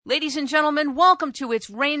Ladies and gentlemen, welcome to It's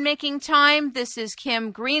Rainmaking Time. This is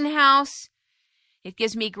Kim Greenhouse. It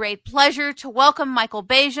gives me great pleasure to welcome Michael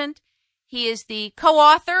Baigent. He is the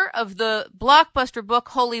co-author of the blockbuster book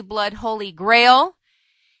Holy Blood, Holy Grail.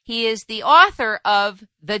 He is the author of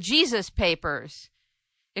The Jesus Papers,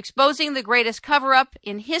 exposing the greatest cover-up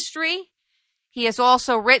in history. He has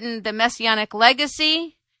also written The Messianic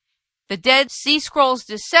Legacy, The Dead Sea Scrolls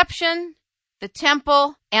Deception, The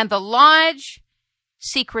Temple and the Lodge,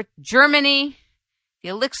 Secret Germany, The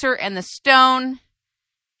Elixir and the Stone.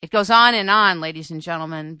 It goes on, ladies and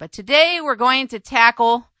gentlemen. But today we're going to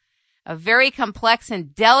tackle a very complex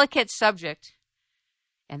and delicate subject,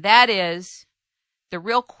 and that is the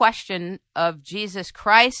real question of Jesus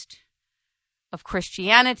Christ, of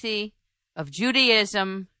Christianity, of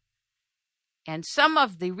Judaism, and some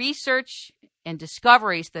of the research and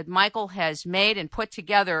discoveries that Michael has made and put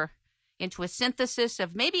together into a synthesis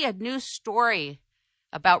of maybe a new story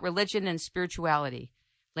about religion and spirituality.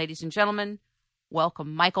 Ladies and gentlemen,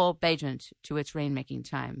 welcome Michael Baigent to It's Rainmaking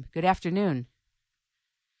Time. Good afternoon.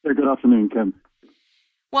 Good afternoon, Kim.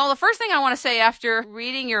 Well, the first thing I want to say after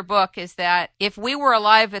reading your book is that if we were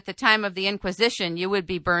alive at the time of the Inquisition, you would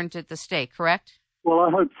be burned at the stake, correct? Well,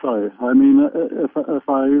 I hope so. I mean,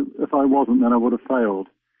 if I wasn't, then I would have failed.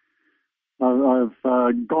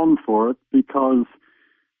 I've gone for it because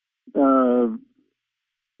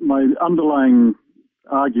my underlying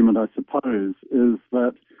argument, I suppose, is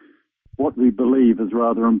that what we believe is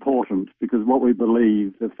rather important, because what we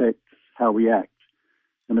believe affects how we act.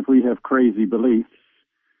 And if we have crazy beliefs,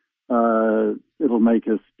 it'll make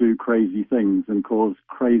us do crazy things and cause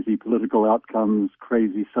crazy political outcomes,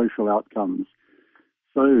 crazy social outcomes.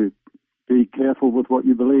 So be careful with what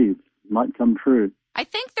you believe. It might come true. I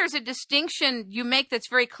think there's a distinction you make that's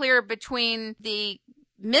very clear between the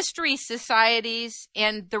mystery societies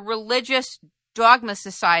and the religious dogma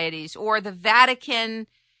societies, or the Vatican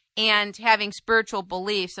and having spiritual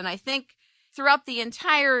beliefs. And I think throughout the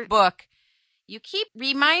entire book, you keep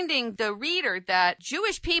reminding the reader that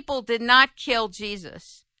Jewish people did not kill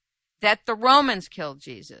Jesus, that the Romans killed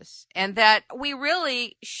Jesus, and that we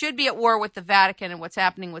really should be at war with the Vatican and what's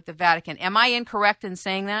happening with the Vatican. Am I incorrect in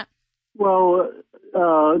saying that? Well,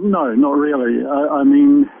 no, not really. I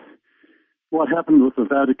mean, what happened with the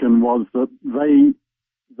Vatican was that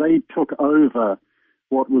they took over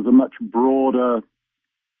what was a much broader,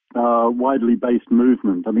 widely based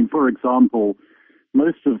movement. I mean, for example,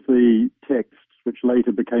 most of the texts which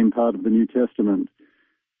later became part of the New Testament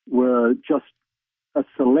were just a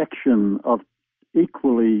selection of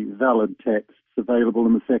equally valid texts available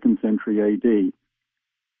in the 2nd century AD.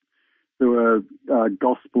 There were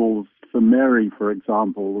Gospels for Mary, for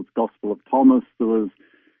example, the Gospel of Thomas. There was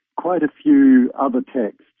quite a few other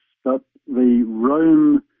texts, but the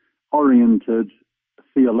Rome-oriented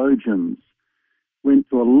theologians went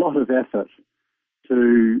to a lot of effort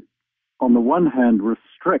to, on the one hand,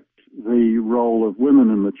 restrict the role of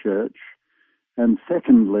women in the church, and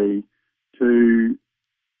secondly, to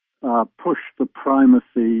push the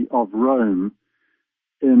primacy of Rome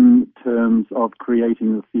in terms of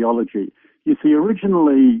creating the theology. You see,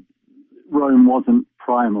 originally, Rome wasn't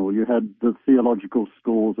primal. You had the theological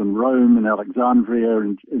schools in Rome and Alexandria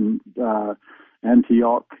and in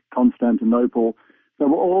Antioch, Constantinople. They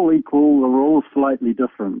were all equal. They were all slightly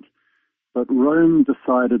different. But Rome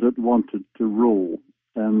decided it wanted to rule,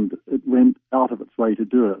 and it went out of its way to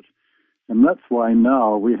do it. And that's why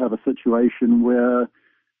now we have a situation where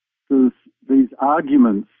there's these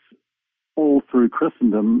arguments all through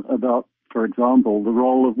Christendom about, for example, the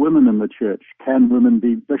role of women in the church. Can women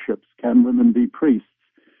be bishops? Can women be priests?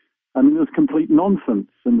 I mean, there's complete nonsense.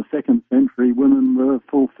 In the 2nd century, women were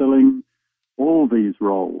fulfilling all these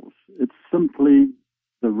roles. It's simply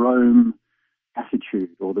the Rome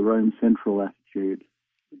attitude, or the Rome central attitude,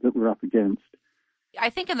 that we're up against. I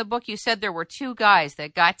think in the book you said there were two guys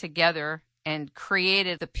that got together and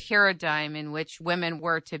created the paradigm in which women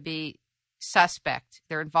were to be suspect,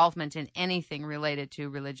 their involvement in anything related to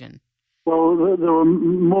religion. Well, there were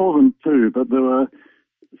more than two, but there were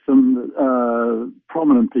some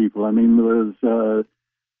prominent people. I mean, there was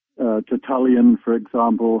Tertullian, for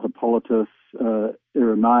example, Hippolytus,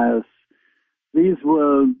 Irenaeus. These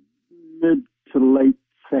were mid to late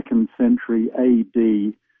 2nd century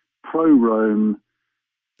AD pro-Rome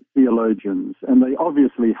theologians, and they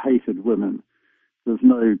obviously hated women. There's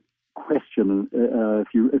no question.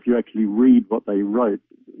 If you actually read what they wrote,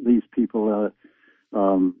 these people are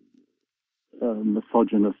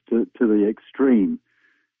misogynist to the extreme,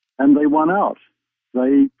 and they won out.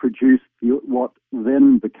 They produced what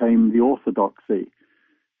then became the orthodoxy.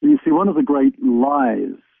 You see, one of the great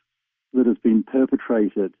lies that has been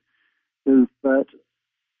perpetrated is that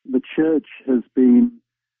the church has been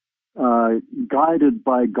guided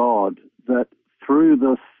by God, that through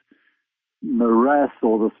this morass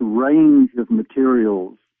or this range of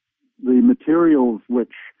materials, the materials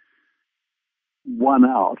which won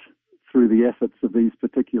out through the efforts of these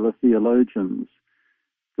particular theologians,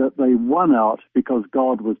 that they won out because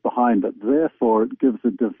God was behind it. Therefore, it gives a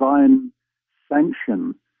divine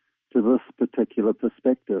sanction to this particular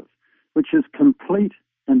perspective, which is complete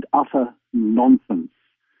and utter nonsense.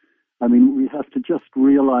 I mean, we have to just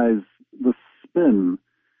realize the spin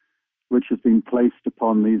which has been placed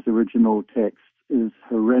upon these original texts is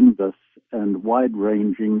horrendous and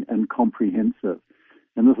wide-ranging and comprehensive.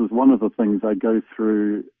 And this is one of the things I go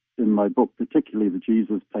through in my book, particularly the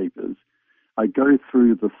Jesus Papers. I go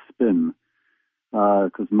through the spin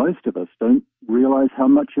because most of us don't realize how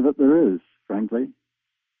much of it there is, frankly.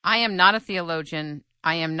 I am not a theologian.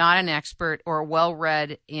 I am not an expert or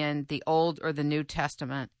well-read in the Old or the New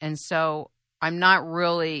Testament. And so I'm not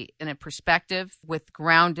really in a perspective with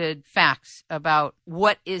grounded facts about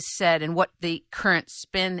what is said and what the current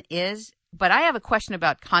spin is. But I have a question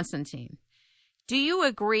about Constantine. Do you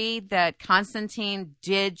agree that Constantine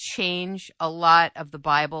did change a lot of the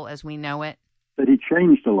Bible as we know it? That he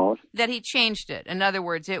changed a lot? That he changed it. In other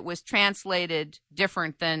words, it was translated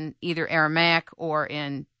different than either Aramaic or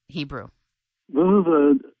in Hebrew. This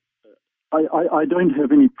is I don't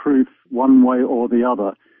have any proof one way or the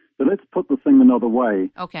other, but let's put the thing another way.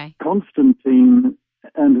 Okay. Constantine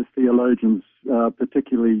and his theologians,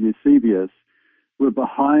 particularly Eusebius, were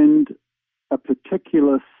behind a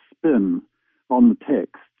particular spin on the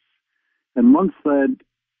texts. And once they'd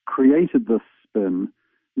created this spin,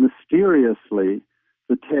 mysteriously,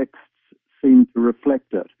 the texts seemed to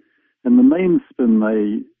reflect it. And the main spin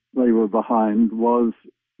they were behind was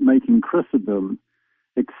making Christendom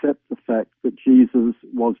accept the fact that Jesus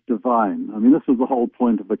was divine. I mean, this was the whole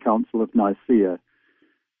point of the Council of Nicaea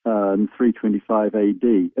in 325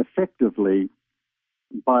 AD. Effectively,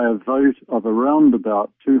 by a vote of around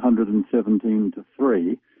about 217 to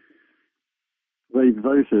 3, they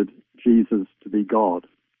voted Jesus to be God.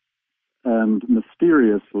 And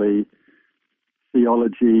mysteriously,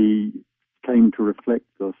 theology came to reflect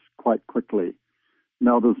this quite quickly.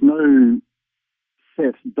 Now, there's no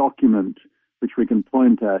set document which we can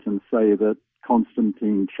point at and say that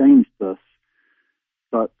Constantine changed this,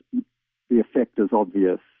 but the effect is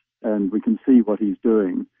obvious, and we can see what he's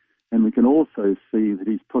doing. And we can also see that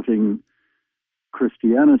he's putting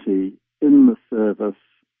Christianity in the service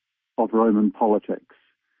of Roman politics.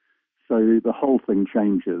 So the whole thing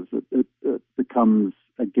changes. It becomes,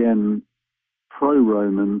 again,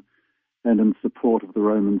 pro-Roman and in support of the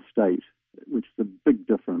Roman state, which is a big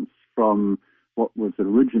difference from what was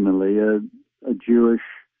originally a Jewish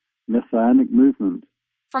messianic movement.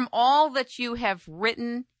 From all that you have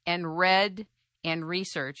written and read and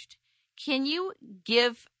researched, can you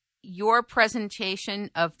give your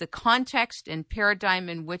presentation of the context and paradigm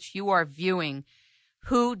in which you are viewing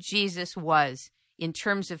who Jesus was in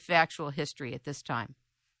terms of factual history at this time?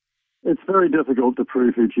 It's very difficult to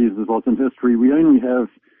prove who Jesus was in history. We only have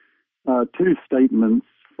two statements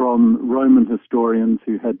from Roman historians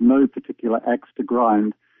who had no particular axe to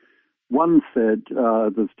grind. One said,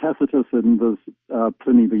 there's Tacitus and there's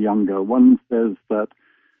Pliny the Younger. One says that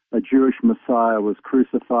a Jewish Messiah was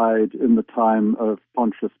crucified in the time of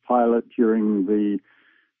Pontius Pilate during the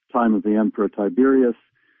time of the Emperor Tiberius.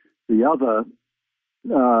 The other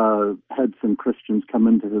had some Christians come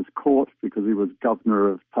into his court because he was governor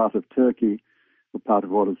of part of Turkey, or part of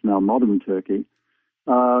what is now modern Turkey.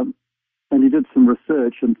 And he did some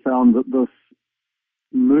research and found that this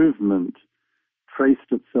movement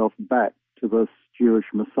traced itself back to this Jewish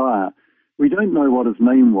Messiah. We don't know what his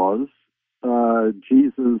name was.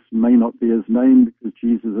 Jesus may not be his name because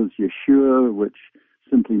Jesus is Yeshua, which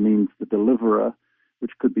simply means the deliverer,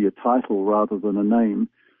 which could be a title rather than a name.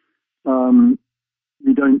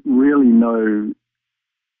 We don't really know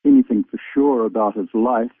anything for sure about his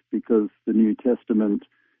life because the New Testament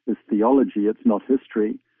is theology, it's not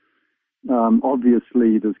history.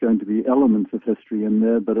 Obviously, there's going to be elements of history in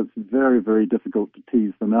there, but it's very, very difficult to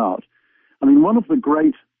tease them out. I mean, one of the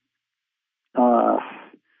great, how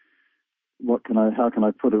can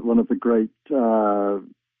I put it? One of the great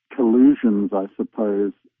collusions, I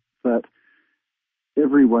suppose, that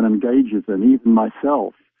everyone engages in, even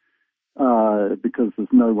myself, because there's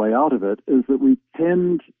no way out of it, is that we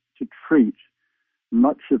tend to treat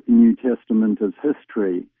much of the New Testament as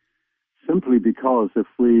history simply because if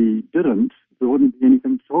we didn't, there wouldn't be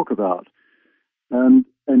anything to talk about. And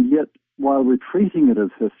yet while we're treating it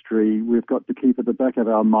as history, we've got to keep at the back of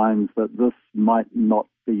our minds that this might not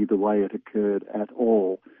be the way it occurred at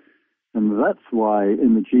all. And that's why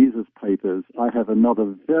in the Jesus Papers, I have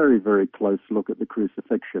another very, very close look at the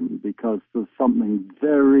crucifixion, because there's something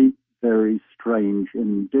very, very strange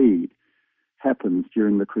indeed happens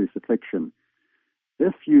during the crucifixion.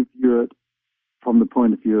 If you view it from the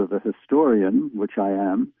point of view of a historian, which I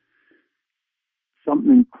am,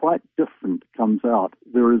 something quite different comes out.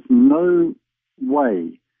 There is no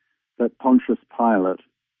way that Pontius Pilate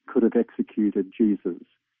could have executed Jesus.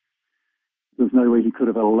 There's no way he could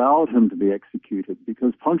have allowed him to be executed,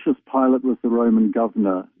 because Pontius Pilate was the Roman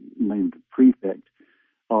governor, named prefect,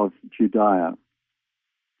 of Judea.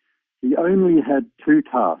 He only had two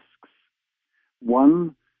tasks.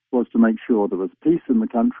 One was to make sure there was peace in the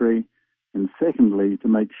country, and secondly, to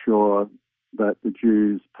make sure that the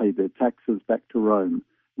Jews paid their taxes back to Rome.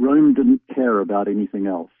 Rome didn't care about anything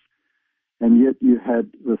else. And yet you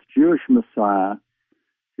had this Jewish Messiah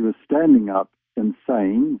who was standing up and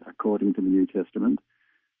saying, according to the New Testament,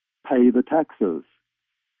 pay the taxes.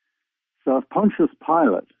 So if Pontius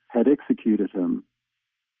Pilate had executed him,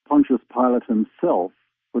 Pontius Pilate himself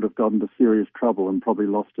would have gotten into serious trouble and probably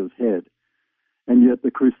lost his head. And yet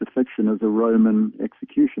the crucifixion is a Roman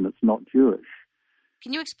execution. It's not Jewish.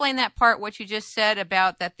 Can you explain that part, what you just said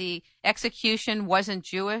about that the execution wasn't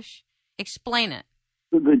Jewish? Explain it.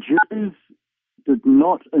 The Jews did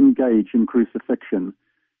not engage in crucifixion.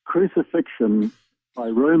 Crucifixion by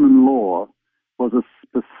Roman law was a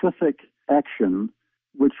specific action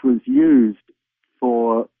which was used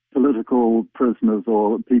for political prisoners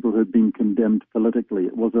or people who had been condemned politically.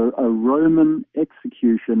 It was a Roman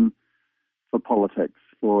execution for politics,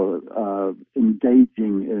 for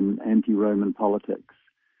engaging in anti-Roman politics.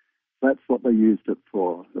 That's what they used it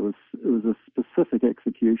for. It was a specific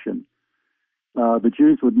execution. The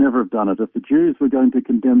Jews would never have done it. If the Jews were going to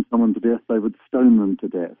condemn someone to death, they would stone them to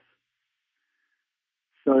death.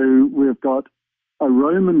 So we've got a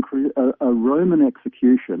Roman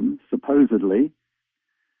execution, supposedly,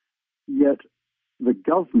 yet the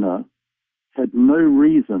governor had no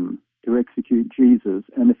reason to execute Jesus,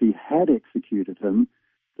 and if he had executed him,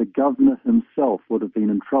 the governor himself would have been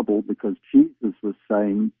in trouble because Jesus was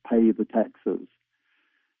saying, pay the taxes.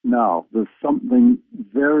 Now, there's something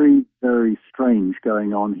very, very strange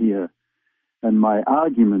going on here. And my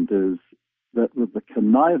argument is that with the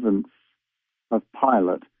connivance of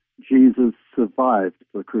Pilate, Jesus survived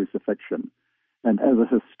the crucifixion. And as a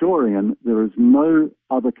historian, there is no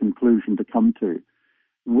other conclusion to come to.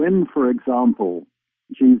 When, for example,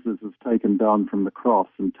 Jesus is taken down from the cross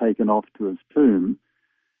and taken off to his tomb,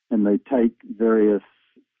 and they take various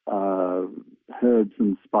herbs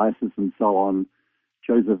and spices and so on,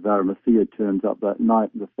 Joseph of Arimathea turns up that night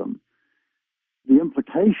with them. The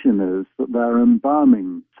implication is that they're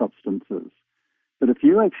embalming substances. But if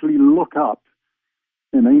you actually look up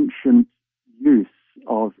an ancient use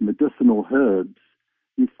of medicinal herbs,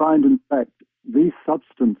 you find, in fact, these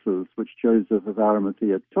substances which Joseph of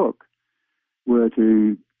Arimathea took were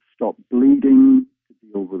to stop bleeding, to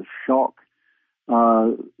deal with shock.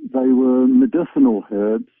 They were medicinal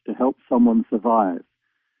herbs to help someone survive.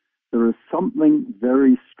 There is something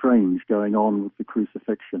very strange going on with the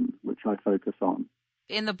crucifixion, which I focus on.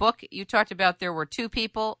 In the book, you talked about there were two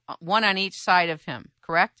people, one on each side of him,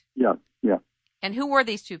 correct? Yeah. And who were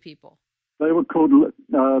these two people? They were called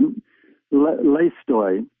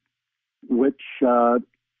leistoi, which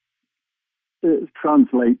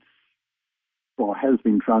translates, or has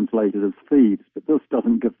been translated as thieves, but this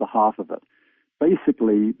doesn't give the half of it.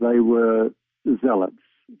 Basically, they were zealots.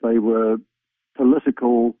 They were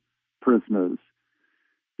political prisoners,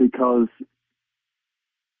 because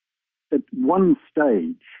at one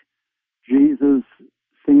stage, Jesus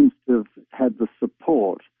seems to have had the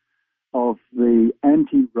support of the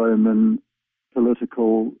anti-Roman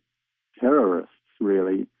political terrorists,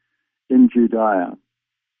 really, in Judea.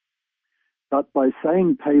 But by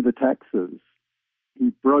saying pay the taxes, he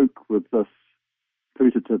broke with this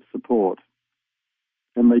putative support,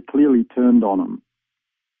 and they clearly turned on him.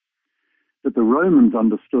 But the Romans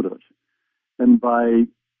understood it, and by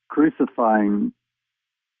crucifying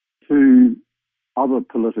two other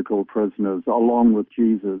political prisoners along with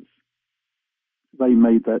Jesus, they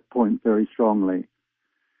made that point very strongly.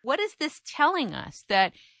 What is this telling us?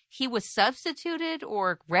 That he was substituted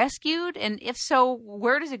or rescued? And if so,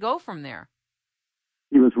 where does it go from there?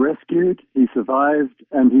 He was rescued, he survived,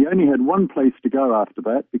 and he only had one place to go after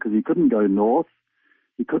that, because he couldn't go north,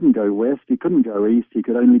 he couldn't go west, he couldn't go east, he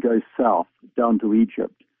could only go south, down to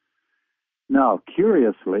Egypt. Now,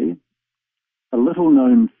 curiously, a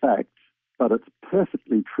little-known fact, but it's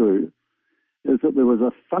perfectly true, is that there was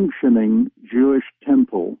a functioning Jewish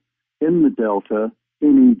temple in the Delta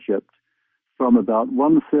in Egypt from about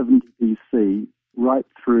 170 BC right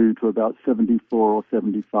through to about 74 or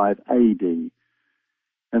 75 AD.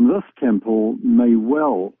 And this temple may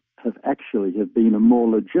well have been a more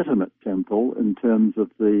legitimate temple in terms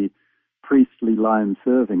of the priestly line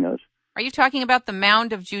serving it. Are you talking about the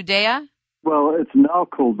Mound of Judea? Well, it's now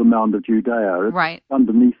called the Mound of Judea. It's right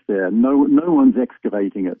underneath there. No one's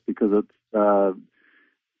excavating it because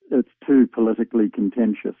it's too politically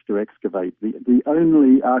contentious to excavate. The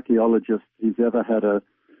only archaeologist who's ever had a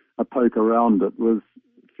poke around it was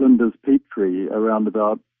Flinders Petrie around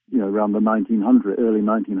the early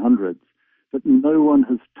 1900s. But no one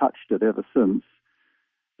has touched it ever since.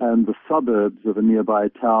 And the suburbs of a nearby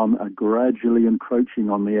town are gradually encroaching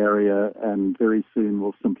on the area and very soon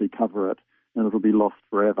will simply cover it and it'll be lost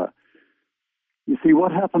forever. You see,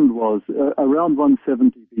 what happened was around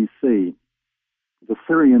 170 BC, the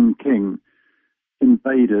Syrian king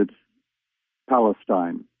invaded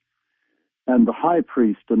Palestine and the high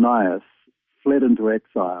priest Onias fled into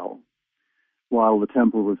exile while the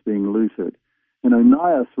temple was being looted. And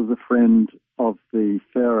Onias was a friend of the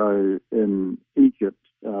pharaoh in Egypt,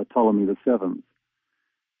 Ptolemy VII.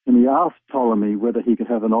 And he asked Ptolemy whether he could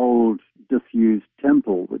have an old, disused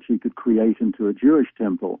temple, which he could create into a Jewish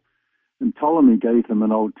temple. And Ptolemy gave him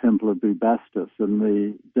an old temple of Bubastis in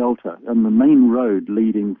the Delta, and the main road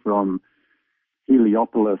leading from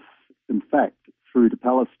Heliopolis, in fact, through to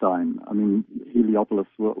Palestine. I mean, Heliopolis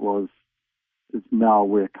is now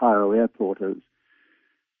where Cairo Airport is.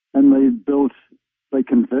 And they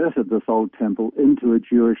converted this old temple into a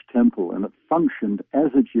Jewish temple, and it functioned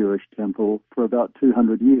as a Jewish temple for about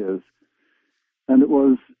 200 years. And it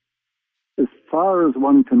was, as far as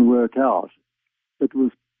one can work out, it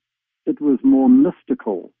was more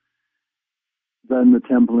mystical than the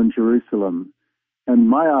temple in Jerusalem. And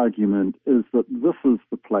my argument is that this is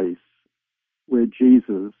the place where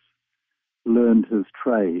Jesus learned his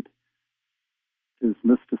trade, his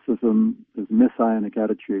mysticism, his messianic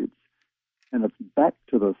attitudes. And it's back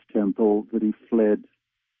to this temple that he fled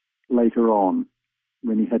later on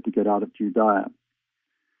when he had to get out of Judea.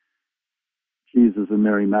 Jesus and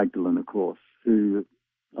Mary Magdalene, of course, who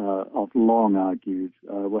I've long argued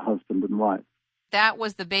were husband and wife. That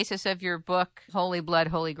was the basis of your book, Holy Blood,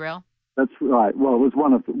 Holy Grail? That's right. Well, it was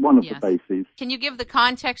one of yes. the bases. Can you give the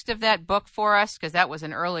context of that book for us? Because that was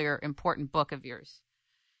an earlier important book of yours.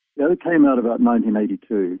 Yeah, it came out about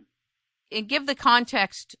 1982. And give the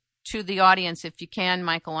context to the audience, if you can,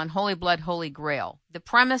 Michael, on Holy Blood, Holy Grail. The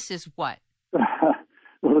premise is what?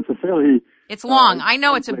 Well, it's a fairly... It's long. I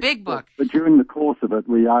know it's a big book. But during the course of it,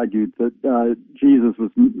 we argued that Jesus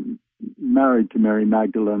was married to Mary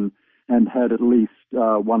Magdalene and had at least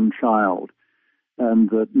one child, and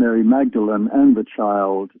that Mary Magdalene and the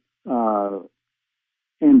child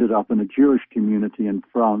ended up in a Jewish community in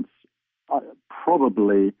France,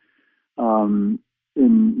 probably in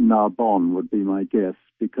Narbonne would be my guess,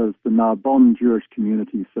 because the Narbonne Jewish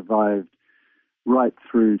community survived right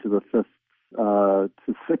through to the 5th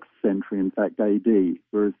to 6th century, in fact, AD,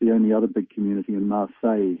 whereas the only other big community in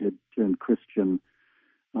Marseille had turned Christian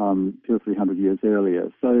 200 or 300 years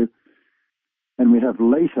earlier. So, and we have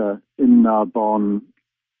later in Narbonne,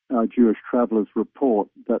 Jewish travelers report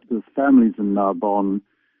that there's families in Narbonne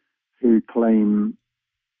who claim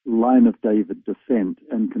line of David descent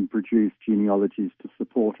and can produce genealogies to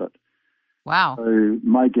support it. Wow. So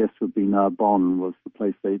my guess would be Narbonne was the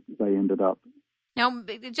place they ended up. Now,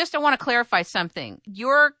 just I want to clarify something.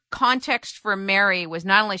 Your context for Mary was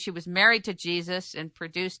not only she was married to Jesus and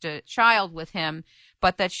produced a child with him,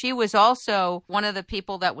 but that she was also one of the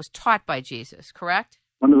people that was taught by Jesus, correct?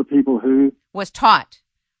 One of the people who? Was taught,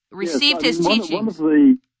 received his teachings. One of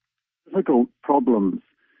the difficult problems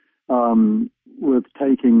with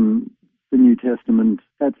taking the New Testament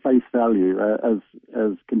at face value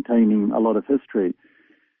as containing a lot of history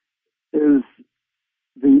is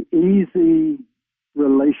the easy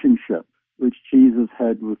relationship which Jesus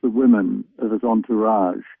had with the women of his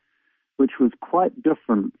entourage, which was quite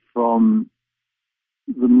different from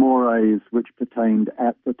the mores which pertained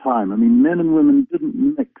at the time. I mean, men and women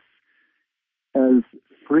didn't mix as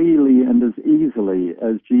freely and as easily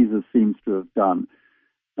as Jesus seems to have done.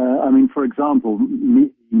 I mean, for example,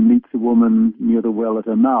 meets a woman near the well at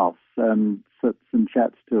Emmaus and sits and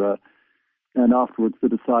chats to her, and afterwards the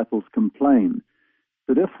disciples complain.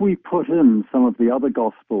 But if we put in some of the other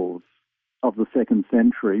Gospels of the 2nd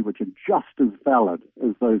century, which are just as valid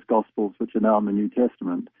as those Gospels which are now in the New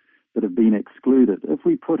Testament that have been excluded, if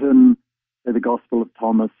we put in the Gospel of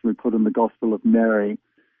Thomas, we put in the Gospel of Mary,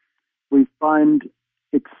 we find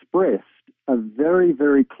expressed a very,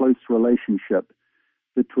 very close relationship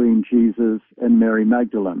between Jesus and Mary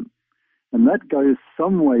Magdalene. And that goes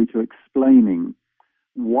some way to explaining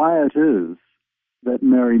why it is that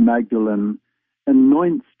Mary Magdalene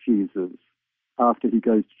anoints Jesus after he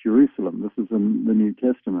goes to Jerusalem. This is in the New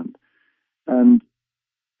Testament. And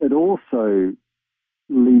it also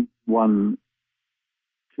leads one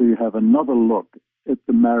to have another look at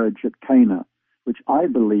the marriage at Cana, which I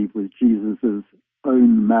believe was Jesus'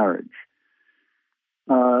 own marriage.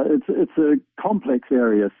 It's a complex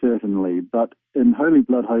area, certainly, but in Holy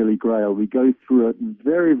Blood, Holy Grail, we go through it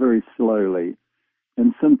very, very slowly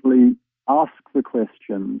and simply ask the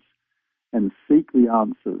questions and seek the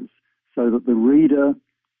answers so that the reader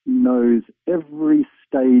knows every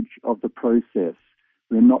stage of the process.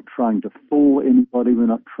 We're not trying to fool anybody. We're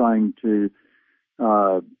not trying to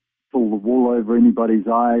pull the wool over anybody's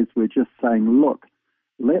eyes. We're just saying, look,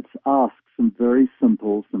 let's ask some very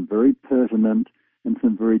simple, some very pertinent, and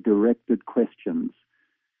some very directed questions.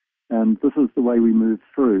 And this is the way we move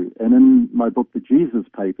through. And in my book, The Jesus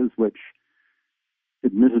Papers, which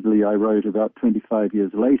admittedly I wrote about 25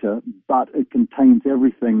 years later, but it contains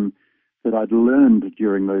everything that I'd learned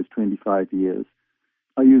during those 25 years,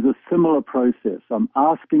 I use a similar process. I'm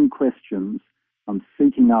asking questions, I'm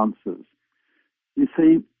seeking answers. You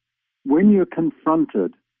see, when you're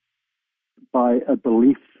confronted by a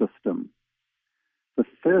belief system, the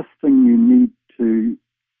first thing you need to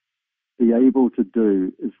be able to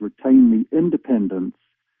do is retain the independence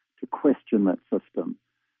to question that system,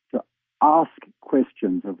 to ask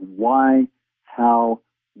questions of why, how,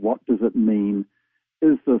 what does it mean?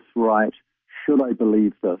 Is this right? Should I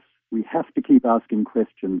believe this? We have to keep asking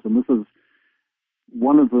questions, and this is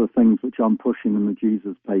one of the things which I'm pushing in the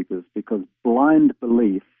Jesus Papers, because blind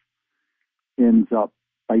belief ends up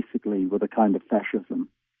basically with a kind of fascism.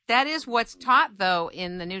 That is what's taught, though,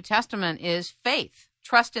 in the New Testament is faith,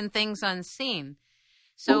 trust in things unseen.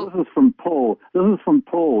 So this is from Paul. This is from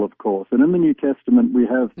Paul, of course. And in the New Testament, we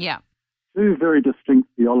have two very distinct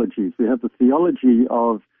theologies. We have the theology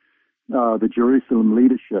of the Jerusalem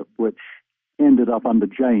leadership, which ended up under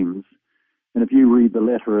James. And if you read the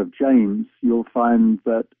letter of James, you'll find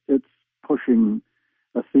that it's pushing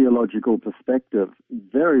a theological perspective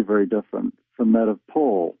very, very different from that of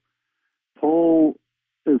Paul. Paul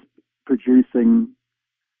is producing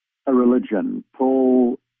a religion.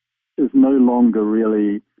 Paul is no longer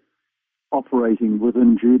really operating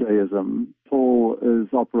within Judaism. Paul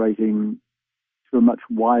is operating to a much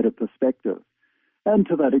wider perspective. And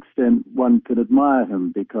to that extent, one could admire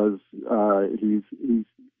him because he's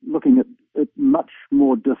looking at much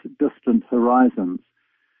more distant horizons.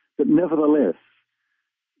 But nevertheless,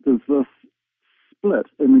 there's this split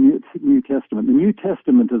in the New Testament. The New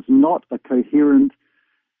Testament is not a coherent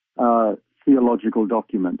theological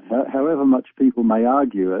document. However much people may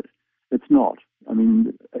argue it, it's not. I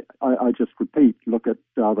mean, I just repeat, look at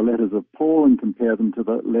the letters of Paul and compare them to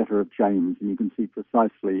the letter of James, and you can see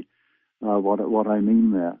precisely what I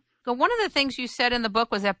mean there. So one of the things you said in the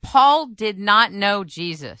book was that Paul did not know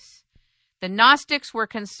Jesus. The Gnostics were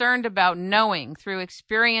concerned about knowing through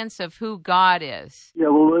experience of who God is. Yeah,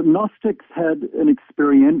 well, the Gnostics had an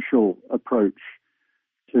experiential approach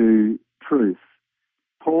to truth.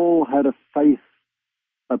 Paul had a faith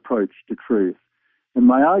approach to truth. And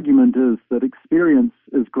my argument is that experience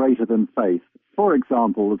is greater than faith. For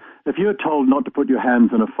example, if you're told not to put your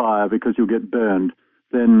hands in a fire because you'll get burned,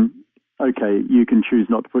 then, okay, you can choose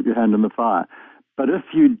not to put your hand in the fire. But if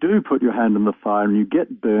you do put your hand in the fire and you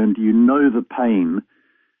get burned, you know the pain,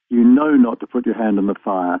 you know not to put your hand in the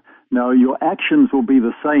fire. Now, your actions will be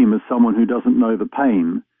the same as someone who doesn't know the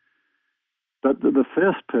pain. But the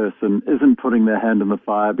first person isn't putting their hand in the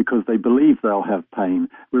fire because they believe they'll have pain,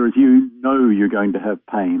 whereas you know you're going to have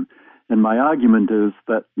pain. And my argument is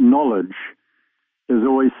that knowledge is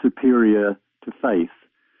always superior to faith.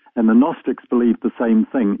 And the Gnostics believed the same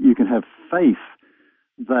thing. You can have faith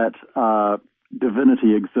that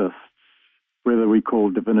divinity exists, whether we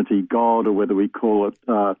call divinity God or whether we call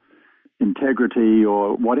it integrity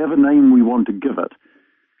or whatever name we want to give it.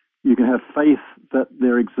 You can have faith that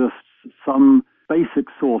there exists some basic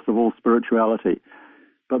source of all spirituality.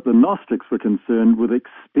 But the Gnostics were concerned with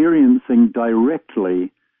experiencing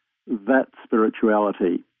directly that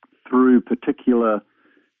spirituality through particular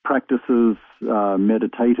practices,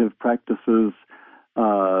 meditative practices,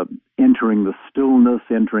 entering the stillness,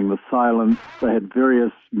 entering the silence. They had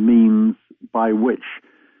various means by which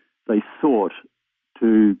they sought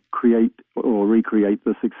to create or recreate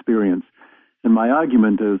this experience. And my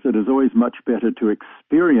argument is it is always much better to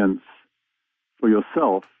experience for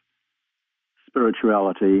yourself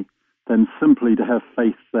spirituality than simply to have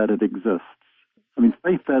faith that it exists. I mean,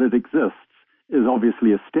 faith that it exists is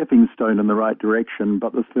obviously a stepping stone in the right direction,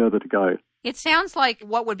 but there's further to go. It sounds like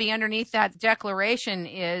what would be underneath that declaration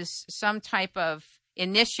is some type of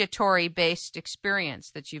initiatory-based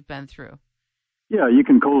experience that you've been through. Yeah, you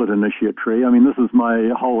can call it initiatory. I mean, this is my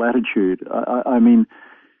whole attitude. I mean,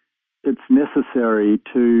 it's necessary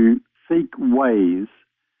to seek ways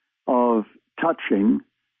of touching,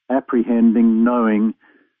 apprehending, knowing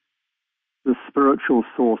the spiritual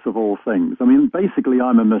source of all things. I mean, basically,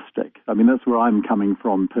 I'm a mystic. I mean, that's where I'm coming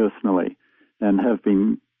from personally, and have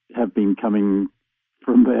been coming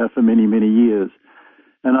from there for many, many years.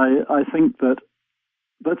 And I think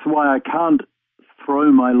that's why I can't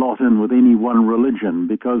throw my lot in with any one religion,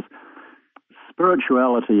 because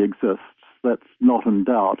spirituality exists, that's not in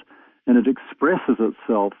doubt, and it expresses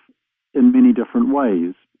itself in many different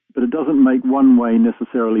ways, but it doesn't make one way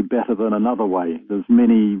necessarily better than another way. There's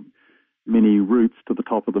many routes to the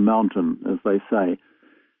top of the mountain, as they say.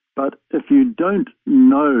 But if you don't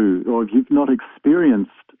know, or if you've not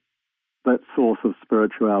experienced that source of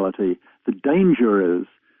spirituality, the danger is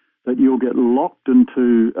that you'll get locked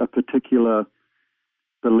into a particular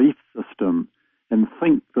belief system and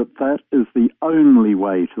think that that is the only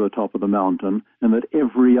way to the top of the mountain, and that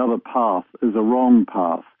every other path is a wrong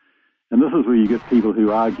path. And this is where you get people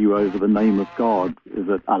who argue over the name of God. Is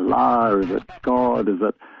it Allah? Is it God? Is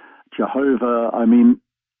it Jehovah? I mean,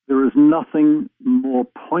 there is nothing more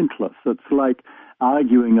pointless. It's like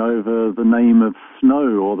arguing over the name of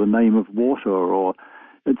snow or the name of water, or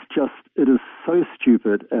it is so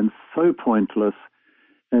stupid and so pointless,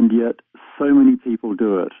 and yet so many people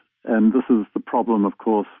do it. And this is the problem, of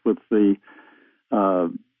course, with the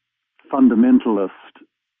fundamentalist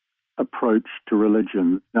approach to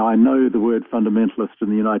religion. Now, I know the word fundamentalist in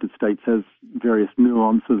the United States has various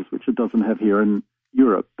nuances which it doesn't have here in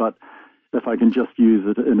Europe, but if I can just use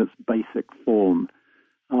it in its basic form,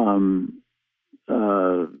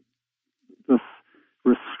 this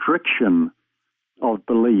restriction of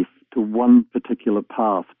belief to one particular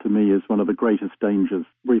path, to me, is one of the greatest dangers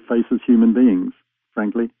we face as human beings,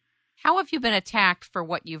 frankly. How have you been attacked for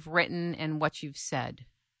what you've written and what you've said?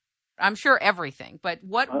 I'm sure everything, but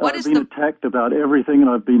what is the... I've been attacked about everything, and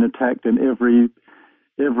I've been attacked in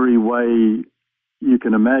every way you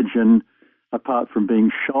can imagine, apart from being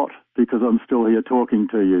shot, because I'm still here talking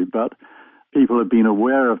to you. But people have been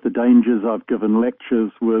aware of the dangers. I've given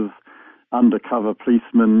lectures with undercover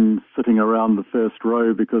policemen sitting around the first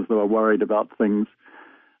row because they were worried about things.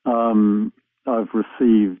 I've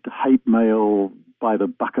received hate mail by the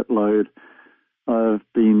bucket load. I've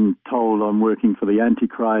been told I'm working for the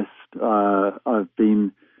Antichrist. I've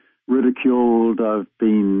been ridiculed. I've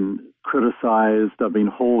been criticized. I've been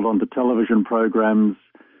hauled onto television programs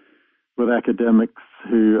with academics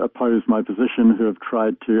who oppose my position, who have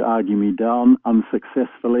tried to argue me down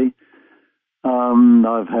unsuccessfully.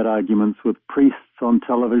 I've had arguments with priests on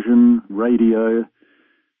television, radio,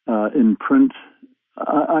 in print.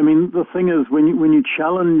 I mean, the thing is, when you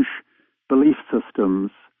challenge belief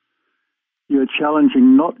systems, you're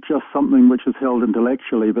challenging not just something which is held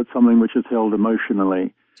intellectually, but something which is held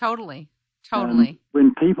emotionally. Totally. And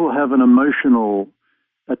when people have an emotional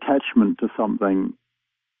attachment to something,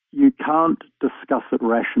 you can't discuss it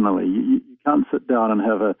rationally. You can't sit down and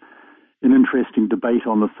have an interesting debate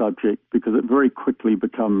on the subject, because it very quickly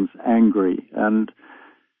becomes angry. And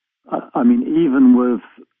I mean, even with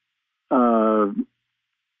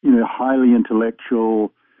highly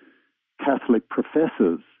intellectual Catholic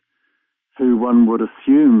professors, who one would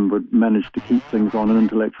assume would manage to keep things on an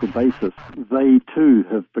intellectual basis, they too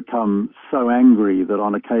have become so angry that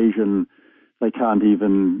on occasion they can't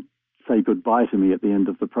even say goodbye to me at the end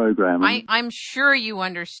of the program. I'm sure you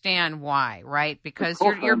understand why, right? Because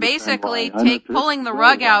you're basically pulling the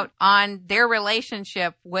rug out on their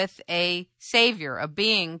relationship with a savior, a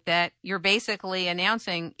being that you're basically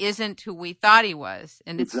announcing isn't who we thought he was.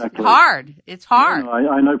 And it's hard. It's hard.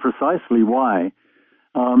 I know precisely why.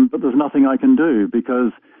 But there's nothing I can do,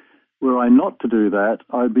 because were I not to do that,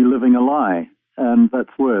 I'd be living a lie, and that's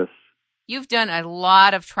worse. You've done a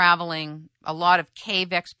lot of traveling, a lot of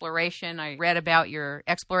cave exploration. I read about your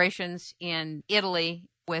explorations in Italy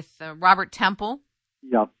with Robert Temple.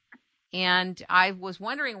 Yep. And I was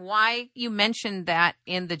wondering why you mentioned that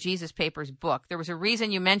in the Jesus Papers book. There was a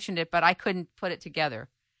reason you mentioned it, but I couldn't put it together.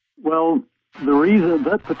 Well, the reason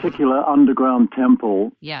that particular underground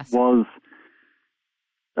temple was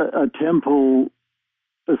a temple,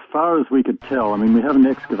 as far as we could tell. I mean, we haven't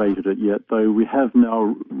excavated it yet, though we have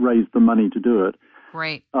now raised the money to do it.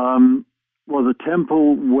 Great. Was a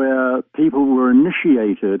temple where people were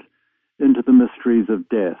initiated into the mysteries of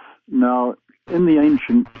death. Now, in the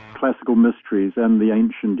ancient classical mysteries and the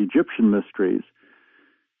ancient Egyptian mysteries,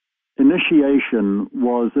 initiation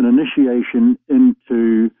was an initiation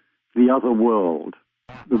into the other world,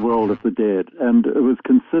 the world of the dead. And it was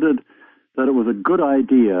considered that it was a good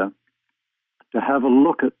idea to have a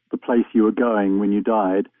look at the place you were going when you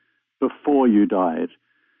died before you died.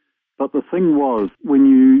 But the thing was, when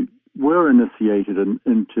you were initiated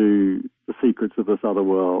into the secrets of this other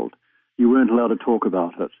world, you weren't allowed to talk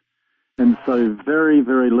about it. And so very,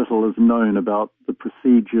 very little is known about the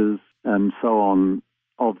procedures and so on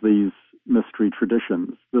of these mystery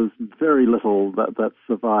traditions. There's very little that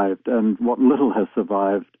survived, and what little has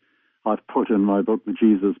survived, I've put in my book, The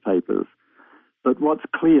Jesus Papers. But what's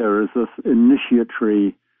clear is this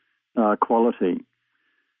initiatory quality.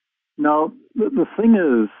 Now, the thing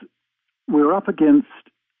is, we're up against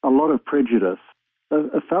a lot of prejudice.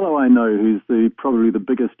 A fellow I know who's probably the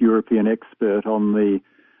biggest European expert on the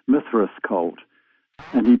Mithras cult,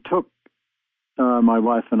 and he took my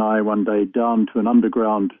wife and I one day down to an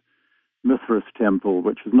underground Mithras temple,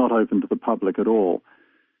 which is not open to the public at all.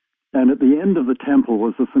 And at the end of the temple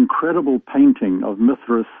was this incredible painting of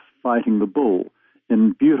Mithras fighting the bull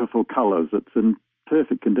in beautiful colors. It's in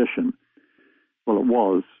perfect condition. Well, it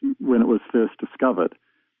was when it was first discovered.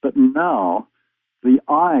 But now the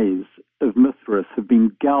eyes of Mithras have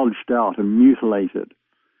been gouged out and mutilated.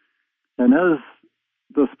 And as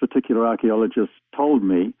this particular archaeologist told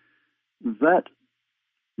me, that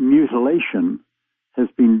mutilation has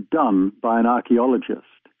been done by an archaeologist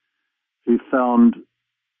who found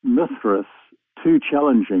Mithras too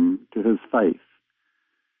challenging to his faith.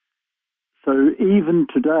 So even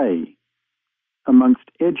today, amongst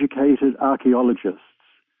educated archaeologists,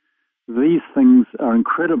 these things are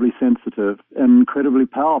incredibly sensitive and incredibly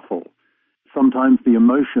powerful. Sometimes the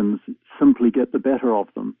emotions simply get the better of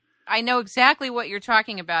them. I know exactly what you're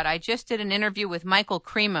talking about. I just did an interview with Michael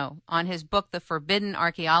Cremo on his book, The Forbidden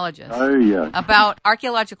Archaeologist, about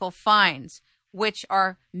archaeological finds, which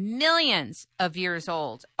are millions of years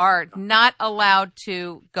old, are not allowed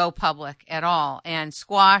to go public at all and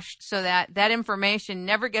squashed so that that information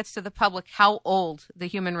never gets to the public how old the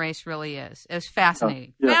human race really is. It's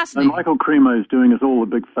fascinating. Fascinating. And Michael Cremo is doing us all a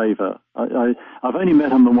big favor. I've only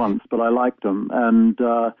met him the once, but I liked him, and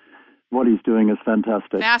what he's doing is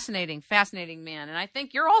fantastic. Fascinating, fascinating man. And I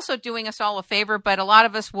think you're also doing us all a favor, but a lot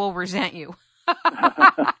of us will resent you.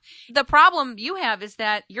 The problem you have is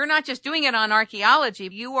that you're not just doing it on archaeology.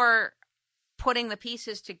 You are putting the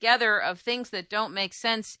pieces together of things that don't make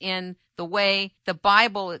sense in the way the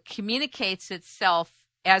Bible communicates itself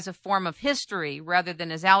as a form of history rather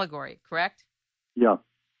than as allegory, correct? Yeah.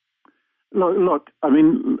 Look, I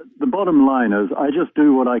mean, the bottom line is I just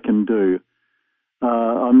do what I can do.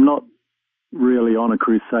 I'm not really on a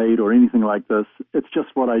crusade or anything like this. It's just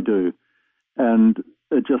what I do. And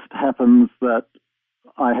it just happens that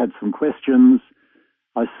I had some questions,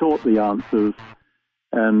 I sought the answers,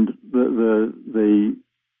 and the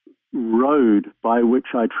road by which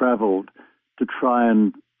I traveled to try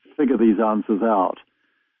and figure these answers out,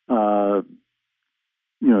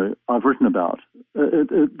 I've written about.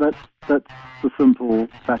 That's the simple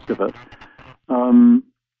fact of it. I'm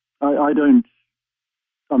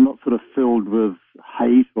not sort of filled with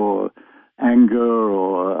hate or anger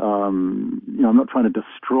or, I'm not trying to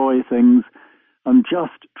destroy things. I'm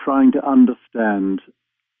just trying to understand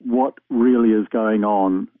what really is going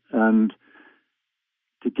on and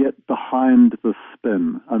to get behind the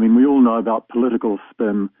spin. I mean, we all know about political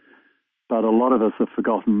spin, but a lot of us have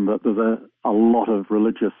forgotten that there's a lot of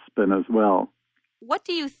religious spin as well. What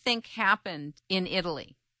do you think happened in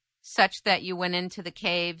Italy such that you went into the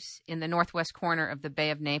caves in the northwest corner of the Bay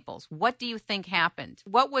of Naples? What do you think happened?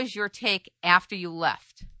 What was your take after you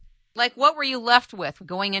left? Like, what were you left with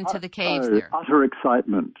going into the caves there? Utter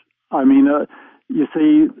excitement. I mean, you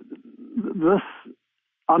see, this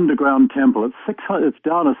underground temple, it's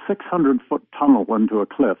down a 600-foot tunnel into a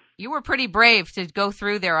cliff. You were pretty brave to go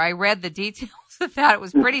through there. I read the details of that. It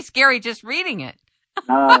was pretty scary just reading it.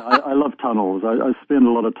 I love tunnels. I spend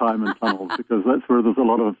a lot of time in tunnels because that's where there's a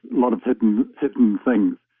lot of hidden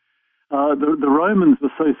things. The Romans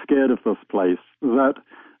were so scared of this place that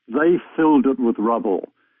they filled it with rubble.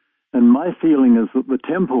 And my feeling is that the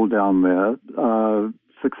temple down there,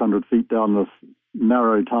 600 feet down this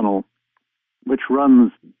narrow tunnel, which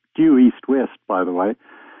runs due east-west, by the way,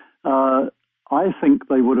 I think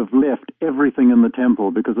they would have left everything in the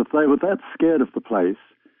temple, because if they were that scared of the place,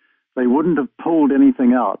 they wouldn't have pulled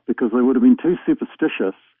anything out, because they would have been too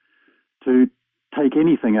superstitious to take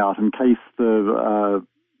anything out in case the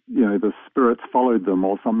spirits followed them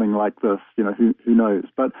or something like this. Who knows?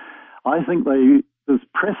 But I think there's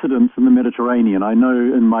precedence in the Mediterranean. I know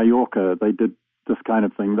in Mallorca they did this kind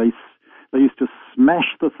of thing. They used to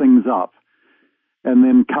smash the things up and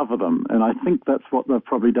then cover them. And I think that's what they've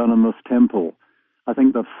probably done in this temple. I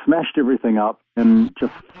think they've smashed everything up and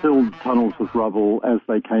just filled tunnels with rubble as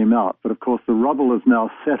they came out. But of course, the rubble is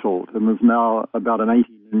now settled, and there's now about an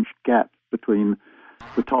 18-inch gap between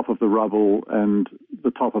the top of the rubble and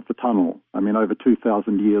the top of the tunnel. I mean, over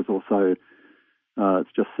 2,000 years or so,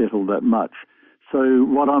 it's just settled that much. So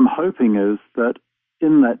what I'm hoping is that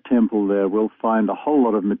in that temple there, we'll find a whole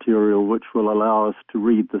lot of material which will allow us to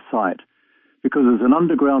read the site. Because there's an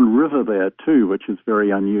underground river there too, which is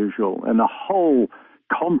very unusual, and a whole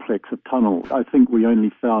complex of tunnels. I think we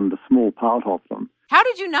only found a small part of them. How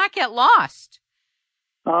did you not get lost?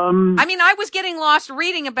 I mean, I was getting lost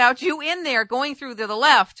reading about you in there, going through to the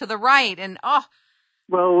left, to the right, and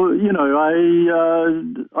Well, you know,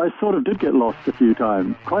 I sort of did get lost a few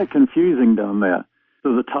times. Quite confusing down there.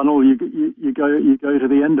 There's a tunnel, you go to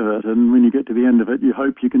the end of it, and when you get to the end of it, you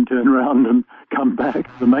hope you can turn around and come back.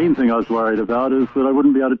 The main thing I was worried about is that I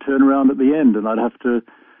wouldn't be able to turn around at the end, and I'd have to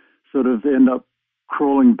sort of end up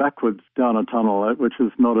crawling backwards down a tunnel, which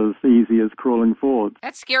is not as easy as crawling forwards.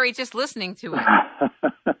 That's scary just listening to it.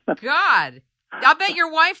 God. I'll bet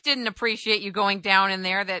your wife didn't appreciate you going down in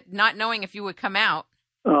there, that not knowing if you would come out.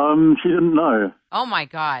 She didn't know. Oh, my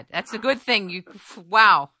God. That's a good thing.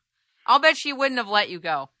 Wow. I'll bet she wouldn't have let you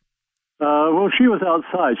go. Well, she was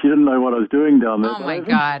outside. She didn't know what I was doing down there. Oh, my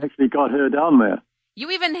God. I actually got her down there. You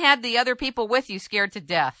even had the other people with you scared to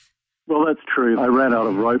death. Well, that's true. I ran out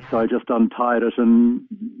of rope, so I just untied it and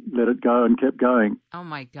let it go and kept going. Oh,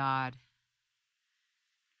 my God.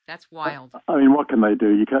 That's wild. I mean, what can they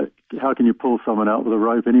do? How can you pull someone out with a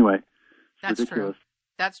rope anyway? That's ridiculous. True.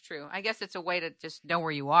 That's true. I guess it's a way to just know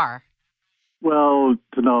where you are. Well,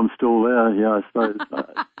 to know I'm still there, yeah, I suppose.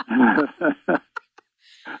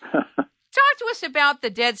 Talk to us about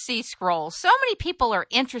the Dead Sea Scrolls. So many people are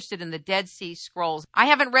interested in the Dead Sea Scrolls. I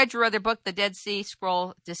haven't read your other book, The Dead Sea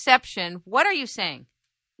Scroll Deception. What are you saying?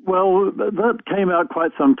 Well, that came out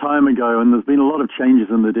quite some time ago, and there's been a lot of changes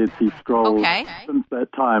in the Dead Sea Scrolls since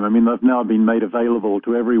that time. I mean, they've now been made available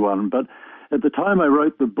to everyone, but at the time I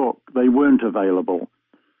wrote the book, they weren't available.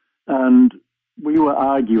 And we were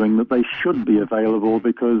arguing that they should be available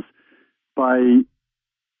because by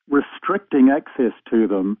restricting access to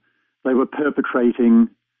them, they were perpetrating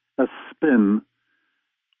a spin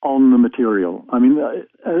on the material. I mean,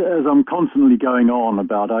 as I'm constantly going on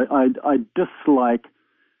about, I dislike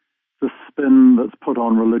the spin that's put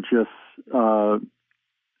on religious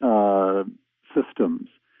systems.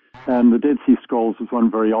 And the Dead Sea Scrolls was one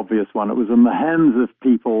very obvious one. It was in the hands of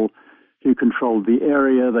people who controlled the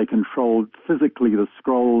area. They controlled physically the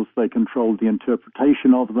scrolls. They controlled the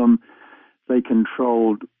interpretation of them. They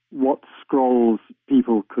controlled what scrolls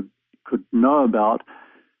people could know about.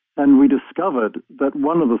 And we discovered that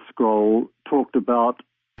one of the scrolls talked about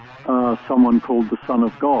someone called the Son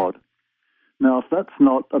of God. Now, if that's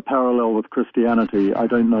not a parallel with Christianity, I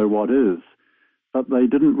don't know what is. But they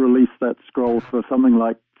didn't release that scroll for something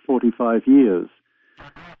like 45 years.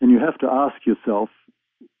 And you have to ask yourself,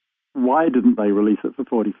 why didn't they release it for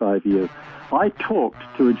 45 years? I talked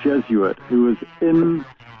to a Jesuit who was in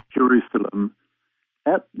Jerusalem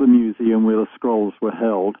at the museum where the scrolls were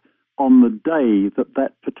held on the day that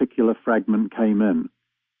that particular fragment came in,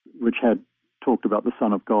 which had talked about the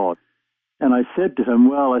Son of God. And I said to him,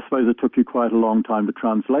 well, I suppose it took you quite a long time to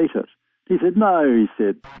translate it. He said, no, he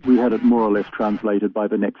said, we had it more or less translated by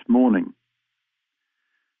the next morning.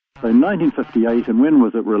 So 1958, and when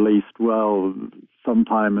was it released? Well,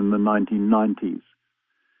 sometime in the 1990s.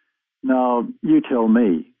 Now, you tell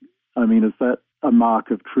me, I mean, is that a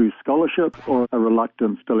mark of true scholarship or a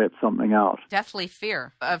reluctance to let something out? Definitely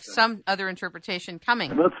fear of some other interpretation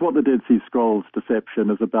coming. That's what the Dead Sea Scrolls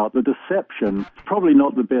deception is about. The deception, probably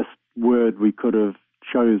not the best word we could have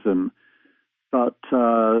chosen, but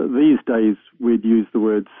these days we'd use the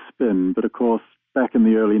word spin. But of course, back in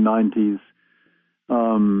the early 90s,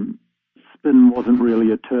 spin wasn't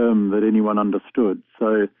really a term that anyone understood.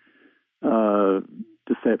 So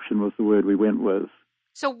deception was the word we went with.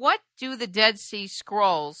 So what do the Dead Sea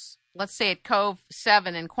Scrolls, let's say at Cove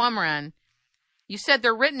 7 in Qumran, you said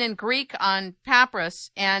they're written in Greek on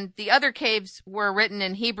papyrus, and the other caves were written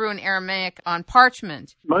in Hebrew and Aramaic on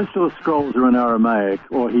parchment. Most of the scrolls are in Aramaic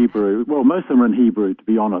or Hebrew. Well, most of them are in Hebrew, to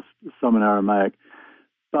be honest, some in Aramaic.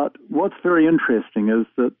 But what's very interesting is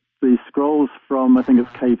that the scrolls from, I think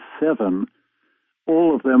it's Cave 7,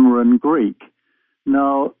 all of them were in Greek.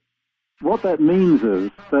 Now, what that means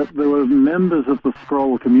is that there were members of the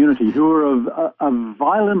scroll community who were a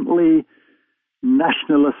violently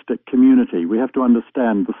nationalistic community. We have to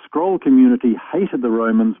understand the scroll community hated the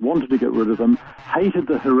Romans, wanted to get rid of them, hated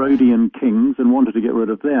the Herodian kings and wanted to get rid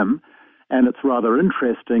of them. And it's rather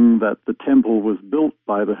interesting that the temple was built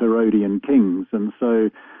by the Herodian kings. And so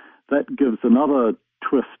that gives another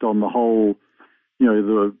twist on the whole,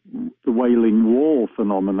 the Wailing Wall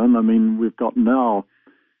phenomenon. I mean, we've got now,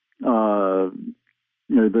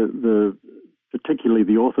 particularly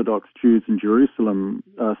the Orthodox Jews in Jerusalem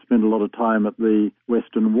spend a lot of time at the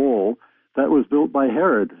Western Wall. That was built by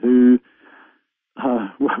Herod, who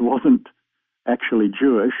wasn't actually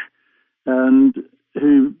Jewish and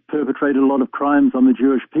who perpetrated a lot of crimes on the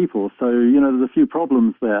Jewish people. So, there's a few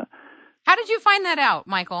problems there. How did you find that out,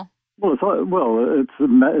 Michael? Well,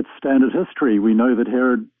 it's standard history. We know that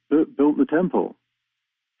Herod built the temple,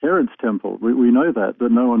 Herod's temple. We know that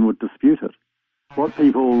no one would dispute it. What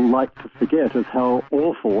people like to forget is how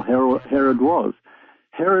awful Herod was.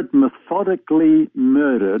 Herod methodically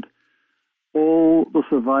murdered all the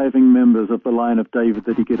surviving members of the line of David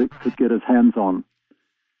that he could get his hands on.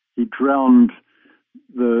 He drowned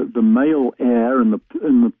the male heir in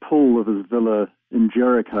the pool of his villa in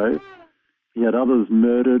Jericho. He had others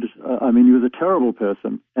murdered. He was a terrible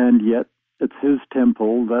person, and yet it's his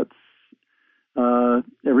temple that's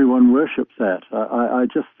everyone worships at. I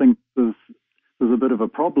just think there's a bit of a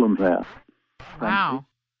problem there. Wow.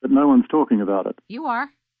 But no one's talking about it. You are.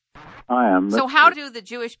 I am. So how do the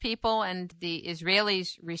Jewish people and the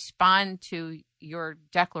Israelis respond to your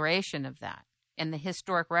declaration of that and the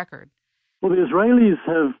historic record? Well, the Israelis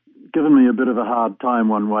have given me a bit of a hard time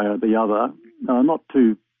one way or the other. Not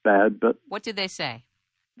too bad, but... What did they say?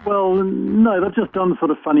 Well, no, they've just done sort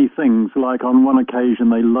of funny things. Like on one occasion,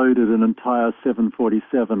 they loaded an entire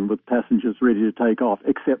 747 with passengers ready to take off,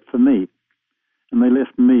 except for me. And they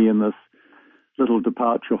left me in this little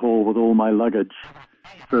departure hall with all my luggage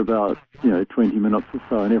for about, 20 minutes or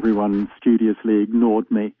so, and everyone studiously ignored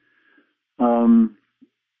me.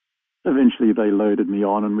 Eventually they loaded me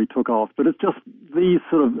on and we took off. But it's just these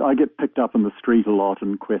I get picked up in the street a lot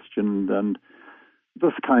and questioned and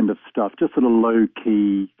this kind of stuff, just sort of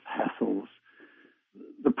low-key hassles.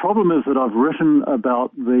 The problem is that I've written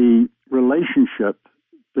about the relationship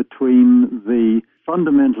between the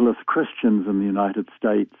fundamentalist Christians in the United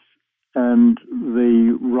States and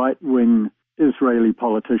the right-wing Israeli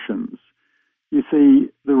politicians. You see,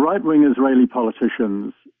 the right-wing Israeli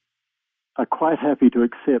politicians are quite happy to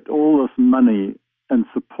accept all this money and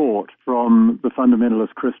support from the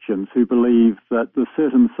fundamentalist Christians who believe that there's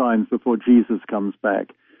certain signs before Jesus comes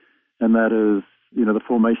back, and that is, the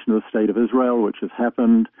formation of the State of Israel, which has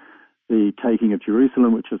happened, the taking of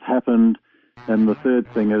Jerusalem, which has happened, and the third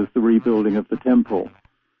thing is the rebuilding of the temple,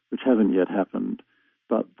 which hasn't yet happened,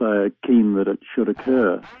 but they're keen that it should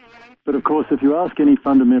occur. But of course, if you ask any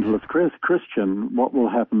fundamentalist Christian what will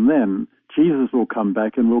happen then, Jesus will come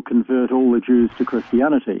back and will convert all the Jews to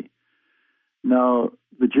Christianity. Now,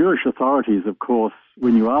 the Jewish authorities, of course,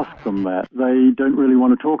 when you ask them that, they don't really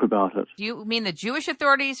want to talk about it. Do you mean the Jewish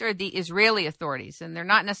authorities or the Israeli authorities? And they're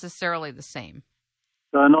not necessarily the same.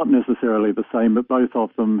 They're not necessarily the same, but both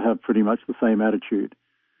of them have pretty much the same attitude.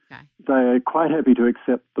 Okay. They're quite happy to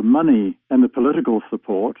accept the money and the political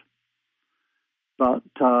support, but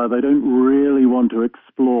they don't really want to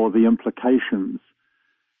explore the implications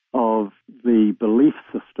of the belief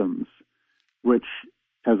systems, which,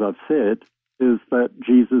 as I've said, is that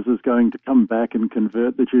Jesus is going to come back and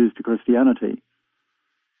convert the Jews to Christianity.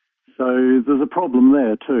 So there's a problem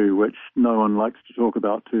there too, which no one likes to talk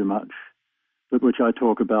about too much, but which I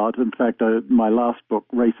talk about. In fact, my last book,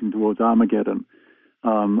 Racing Towards Armageddon,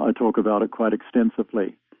 I talk about it quite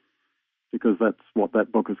extensively because that's what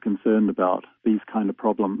that book is concerned about, these kind of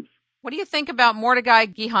problems. What do you think about Mordecai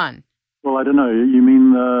Gihon? Well, I don't know. You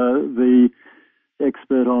mean the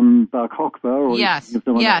expert on Bar Kokhba? Or yes,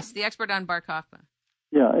 the expert on Bar Kokhba.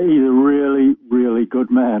 Yeah, he's a really, really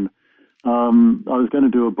good man. I was going to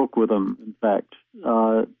do a book with him, in fact.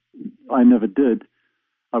 I never did.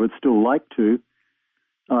 I would still like to.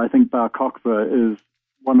 I think Bar Kokhba is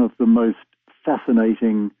one of the most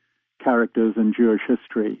fascinating characters in Jewish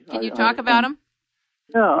history. Can you talk about him?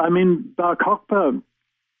 Yeah, Bar Kokhba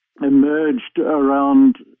emerged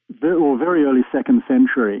around very early 2nd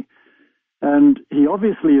century. And he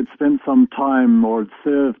obviously had spent some time or had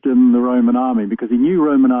served in the Roman army because he knew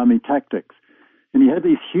Roman army tactics. And he had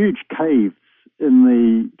these huge caves in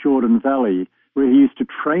the Jordan Valley where he used to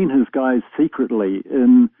train his guys secretly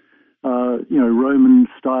in, Roman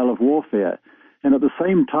style of warfare. And at the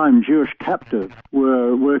same time, Jewish captives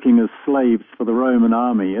were working as slaves for the Roman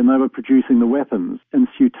army, and they were producing the weapons. And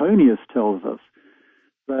Suetonius tells us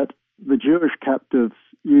that the Jewish captives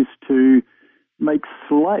used to make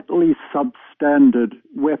slightly substandard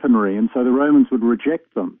weaponry, and so the Romans would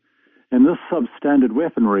reject them. And this substandard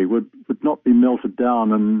weaponry would not be melted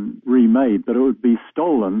down and remade, but it would be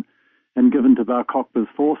stolen and given to Bar Kokhba's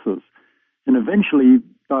forces. And eventually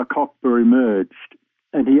Bar Kokhba emerged,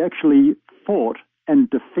 and he actually fought and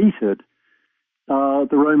defeated the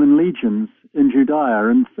Roman legions in Judea.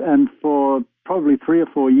 And for probably 3 or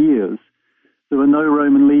 4 years, there were no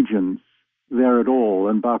Roman legions there at all,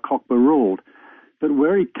 and Bar Kokhba ruled. But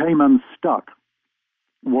where he came unstuck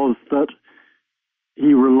was that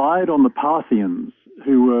he relied on the Parthians,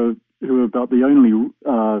 who were about the only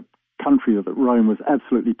country that Rome was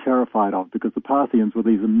absolutely terrified of, because the Parthians were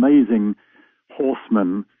these amazing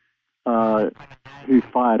horsemen who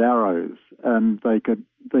fired arrows, and they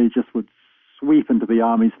just would sweep into the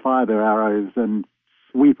armies, fire their arrows, and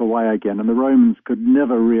sweep away again. And the Romans could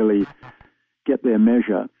never really get their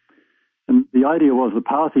measure. And the idea was the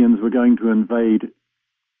Parthians were going to invade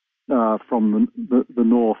from the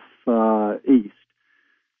north east,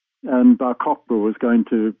 and Bar Kokhba was going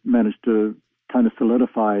to manage to kind of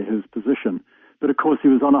solidify his position. But of course he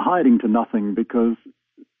was on a hiding to nothing, because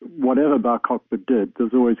whatever Bar Kokhba did,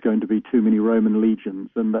 there's always going to be too many Roman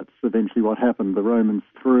legions, and that's eventually what happened. The Romans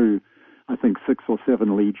threw, I think, 6 or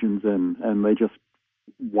 7 legions in, and they just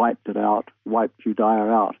wiped Judea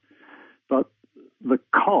out. But the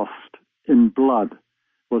cost in blood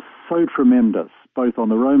was so tremendous, both on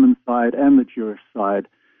the Roman side and the Jewish side,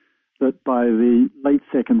 that by the late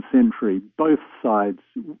 2nd century, both sides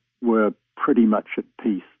were pretty much at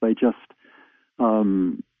peace. They just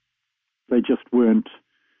weren't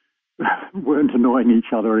annoying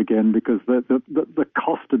each other again, because the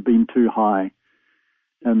cost had been too high,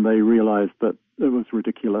 and they realized that it was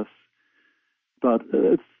ridiculous. But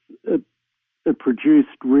it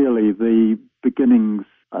produced really the beginnings.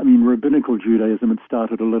 I mean, rabbinical Judaism had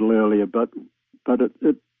started a little earlier, but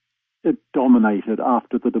it dominated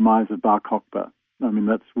after the demise of Bar Kokhba. I mean,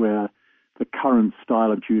 that's where the current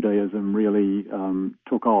style of Judaism really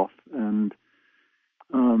took off and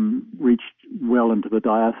reached well into the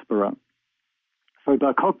diaspora. So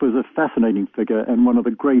Bar Kokhba is a fascinating figure and one of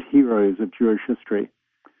the great heroes of Jewish history.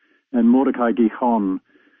 And Mordecai Gichon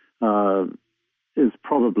is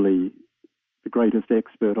probably the greatest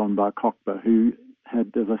expert on Bar Kokhba, who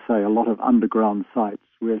had, as I say, a lot of underground sites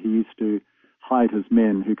where he used to hide his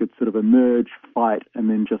men, who could sort of emerge, fight, and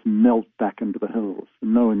then just melt back into the hills.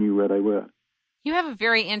 And no one knew where they were. You have a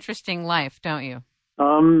very interesting life, don't you?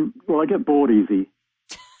 Well, I get bored easy.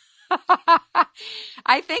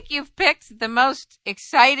 I think you've picked the most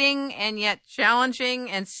exciting and yet challenging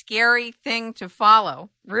and scary thing to follow,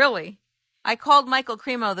 really. I called Michael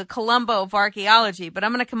Cremo the Columbo of archaeology, but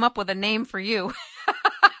I'm going to come up with a name for you.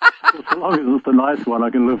 Well, so long as it's a nice one, I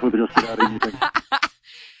can live with just about anything.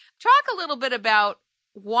 Talk a little bit about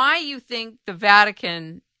why you think the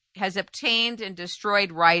Vatican has obtained and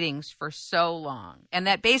destroyed writings for so long, and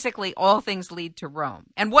that basically all things lead to Rome,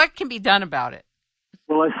 and what can be done about it.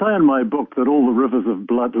 Well, I say in my book that all the rivers of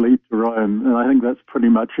blood lead to Rome, and I think that's pretty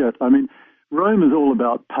much it. I mean, Rome is all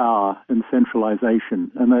about power and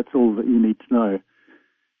centralization, and that's all that you need to know.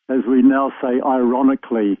 As we now say,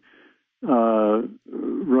 ironically, Rome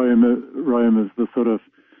is the sort of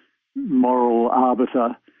moral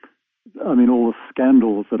arbiter. I mean, all the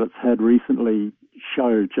scandals that it's had recently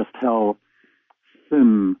show just how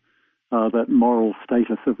thin that moral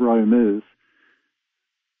status of Rome is.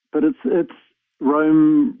 But it's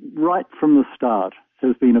Rome, right from the start,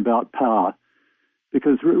 has been about power.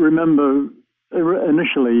 Because remember,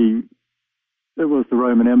 initially it was the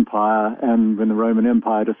Roman Empire, and when the Roman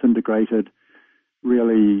Empire disintegrated,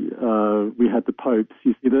 really we had the popes.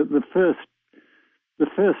 You see, the first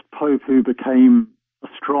pope who became a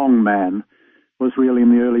strong man was really in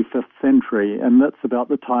the early 5th century, and that's about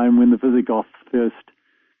the time when the Visigoths first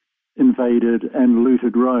invaded and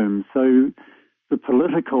looted Rome. So the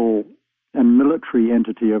political and military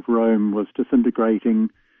entity of Rome was disintegrating,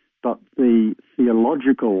 but the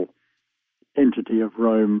theological entity of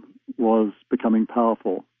Rome was becoming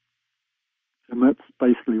powerful. And that's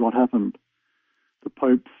basically what happened. The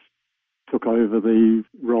popes took over the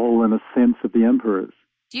role, in a sense, of the emperors.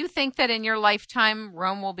 Do you think that in your lifetime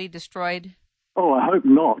Rome will be destroyed? Oh, I hope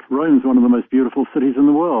not. Rome's one of the most beautiful cities in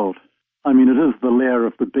the world. I mean, it is the lair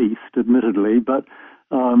of the beast, admittedly, but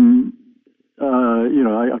I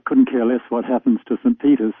couldn't care less what happens to St.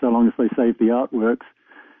 Peter's so long as they save the artworks.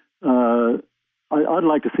 I'd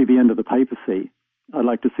like to see the end of the papacy. I'd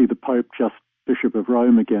like to see the Pope just Bishop of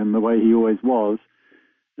Rome again, the way he always was,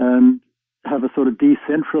 and have a sort of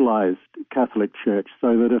decentralized Catholic Church,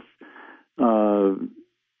 so that if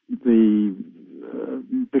the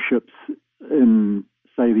bishops in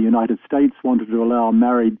United States wanted to allow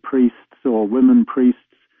married priests or women priests,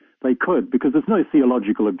 they could, because there's no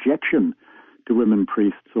theological objection to women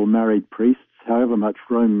priests or married priests, however much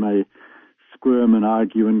Rome may squirm and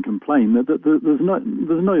argue and complain. There's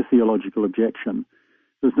no theological objection.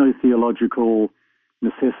 There's no theological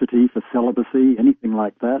necessity for celibacy, anything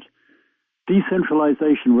like that.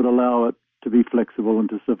 Decentralization would allow it to be flexible and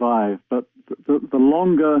to survive, but the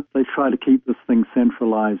longer they try to keep this thing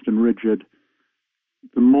centralized and rigid,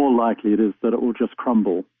 the more likely it is that it will just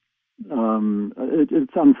crumble.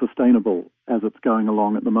 It's unsustainable as it's going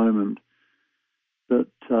along at the moment. But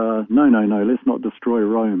no, let's not destroy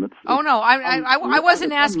Rome. I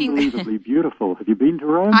wasn't asking that. It's unbelievably beautiful. Have you been to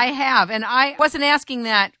Rome? I have, and I wasn't asking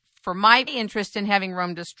that for my interest in having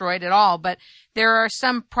Rome destroyed at all, but there are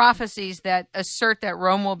some prophecies that assert that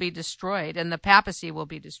Rome will be destroyed and the papacy will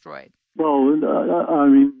be destroyed. Well,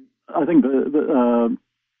 I think the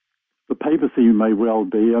papacy may well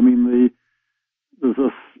be. There's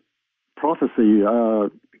this prophecy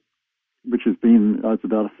which has been, it's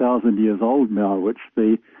about 1,000 years old now, which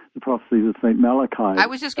the prophecies of St. Malachi. I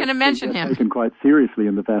was just going to mention him. Taken quite seriously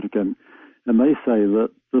in the Vatican. And they say that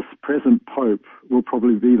this present Pope will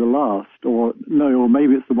probably be the last, or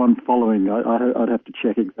maybe it's the one following. I'd have to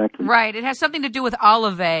check exactly. Right. It has something to do with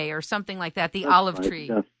olive or something like that, the olive tree.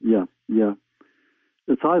 Yes, yeah.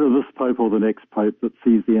 It's either this Pope or the next Pope that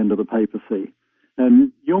sees the end of the papacy.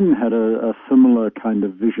 And Jung had a similar kind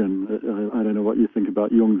of vision. I don't know what you think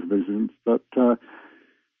about Jung's visions, but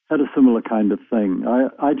had a similar kind of thing.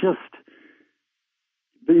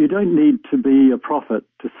 But you don't need to be a prophet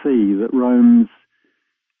to see that Rome's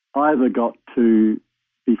either got to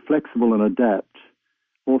be flexible and adapt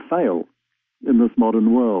or fail in this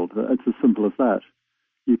modern world. It's as simple as that.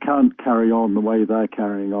 You can't carry on the way they're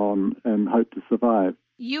carrying on and hope to survive.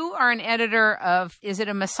 You are an editor of, is it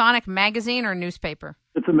a Masonic magazine or newspaper?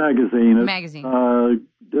 It's a magazine.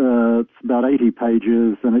 It's about 80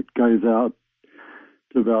 pages, and it goes out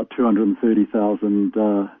to about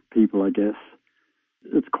 230,000 people, I guess.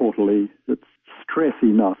 It's quarterly. It's stress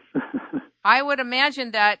enough. I would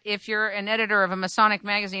imagine that if you're an editor of a Masonic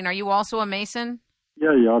magazine, are you also a Mason?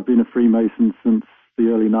 Yeah, I've been a Freemason since the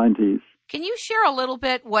early 90s. Can you share a little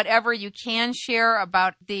bit, whatever you can share,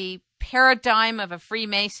 about the paradigm of a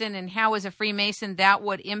Freemason and how, as a Freemason, that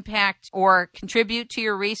would impact or contribute to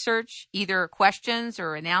your research, either questions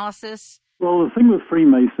or analysis? Well, the thing with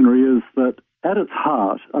Freemasonry is that at its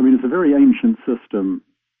heart, it's a very ancient system,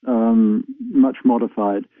 much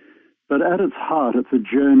modified, but at its heart, it's a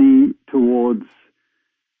journey towards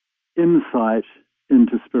insight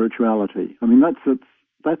into spirituality.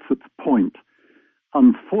 That's its point.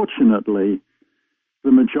 Unfortunately,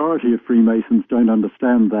 the majority of Freemasons don't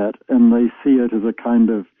understand that, and they see it as a kind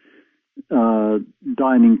of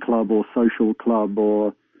dining club or social club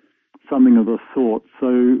or something of the sort.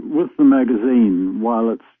 So with the magazine, while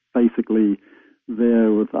it's basically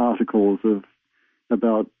there with articles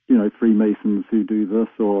about Freemasons who do this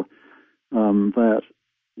or that,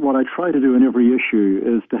 what I try to do in every issue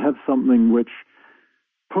is to have something which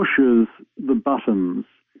pushes the buttons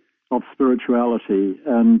of spirituality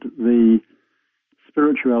and the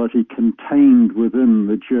spirituality contained within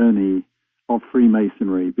the journey of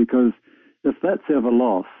Freemasonry, because if that's ever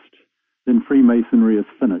lost, then Freemasonry is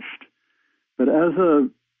finished. But as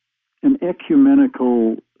an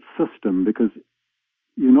ecumenical system, because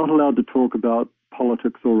you're not allowed to talk about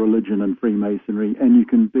politics or religion in Freemasonry, and you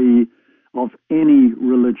can be of any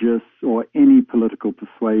religious or any political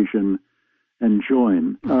persuasion and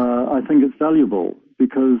join, I think it's valuable,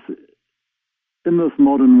 because in this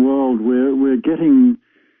modern world, we're getting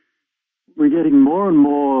more and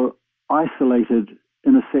more isolated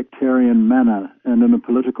in a sectarian manner and in a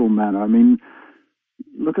political manner.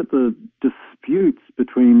 Look at the disputes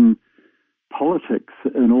between politics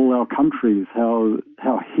in all our countries, how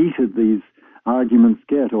heated these arguments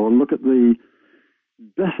get, or look at the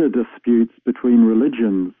bitter disputes between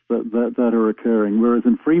religions that are occurring, whereas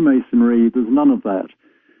in Freemasonry, there's none of that.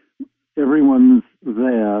 Everyone's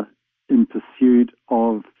there in pursuit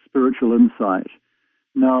of spiritual insight.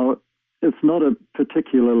 Now, it's not a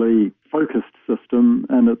particularly focused system,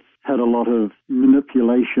 and it's had a lot of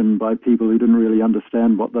manipulation by people who didn't really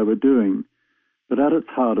understand what they were doing. But at its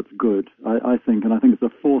heart, it's good, I think, and I think it's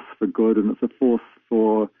a force for good, and it's a force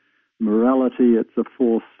for morality, it's a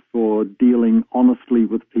force for dealing honestly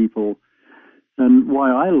with people. And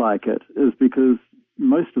why I like it is because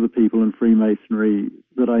most of the people in Freemasonry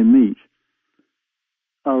that I meet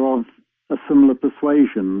are of a similar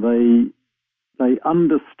persuasion. They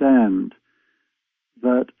understand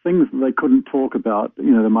that things that they couldn't talk about,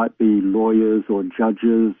 there might be lawyers or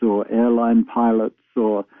judges or airline pilots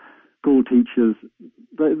or school teachers,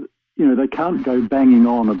 they can't go banging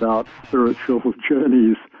on about spiritual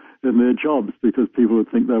journeys in their jobs because people would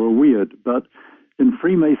think they were weird. But in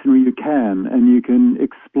Freemasonry you can, and you can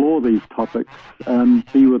explore these topics and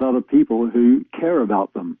be with other people who care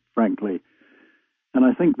about them, frankly. And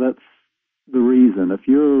I think that's the reason. If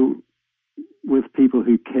you're with people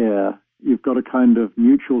who care, you've got a kind of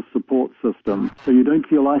mutual support system, so you don't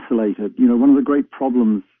feel isolated. One of the great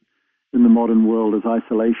problems in the modern world is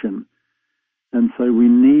isolation. And so we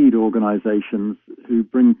need organizations who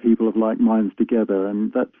bring people of like minds together,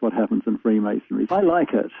 and that's what happens in Freemasonry. I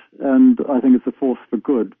like it, and I think it's a force for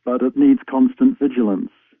good, but it needs constant vigilance.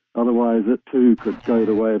 Otherwise, it too could go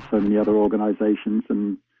the way of so many other organizations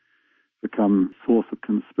and become a source of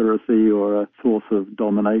conspiracy or a source of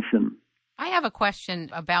domination. I have a question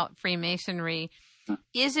about Freemasonry.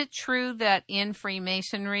 Is it true that in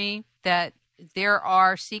Freemasonry that there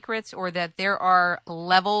are secrets, or that there are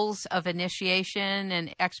levels of initiation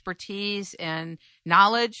and expertise and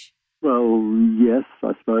knowledge? Well, yes,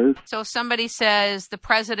 I suppose. So if somebody says the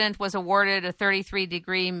president was awarded a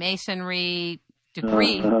 33-degree masonry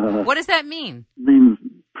degree, what does that mean? Means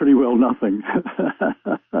pretty well nothing.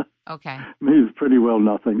 Okay. Means pretty well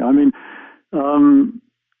nothing. I mean, I'm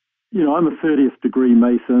a 30th degree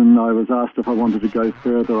Mason. I was asked if I wanted to go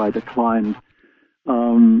further. I declined.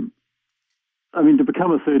 To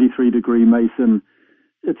become a 33-degree Mason,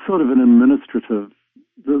 it's sort of an administrative.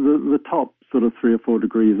 The top sort of 3 or 4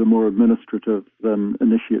 degrees are more administrative than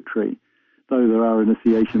initiatory, though there are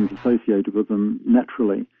initiations associated with them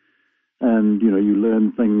naturally. And, you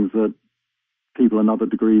learn things that people in other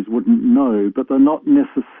degrees wouldn't know, but they're not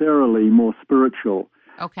necessarily more spiritual.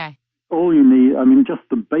 Okay. All you need, just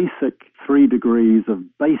the basic 3 degrees of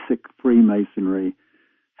basic Freemasonry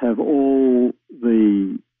have all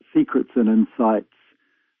the secrets and insights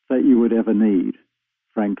that you would ever need,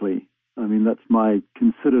 frankly. That's my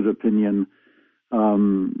considered opinion,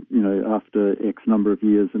 after X number of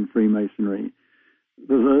years in Freemasonry.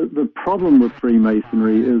 The problem with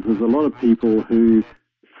Freemasonry is there's a lot of people who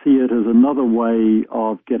see it as another way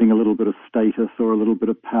of getting a little bit of status or a little bit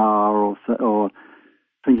of power or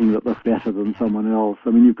thinking that they're better than someone else.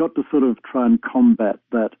 You've got to sort of try and combat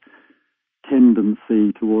that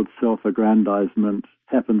tendency towards self-aggrandizement.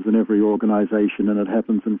 Happens in every organization, and it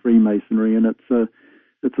happens in Freemasonry, and it's a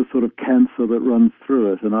sort of cancer that runs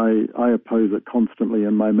through it, and I oppose it constantly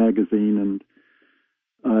in my magazine, and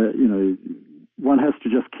one has to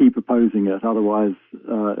just keep opposing it, otherwise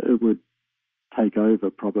it would take over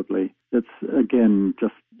probably. It's, again,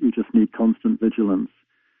 you just need constant vigilance.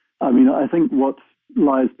 I think what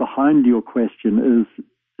lies behind your question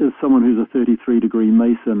is someone who's a 33-degree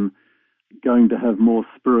Mason going to have more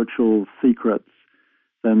spiritual secrets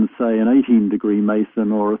than, say, an 18-degree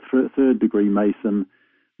Mason or a 3rd-degree Mason?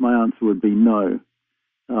 My answer would be no.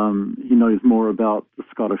 He knows more about the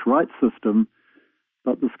Scottish Rite system,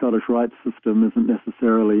 but the Scottish Rite system isn't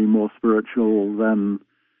necessarily more spiritual than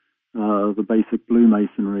the basic Blue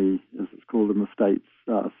Masonry, as it's called in the States,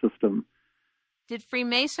 system. Did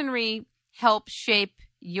Freemasonry help shape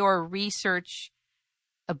your research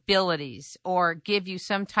abilities or give you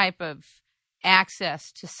some type of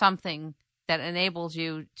access to something that enables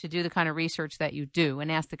you to do the kind of research that you do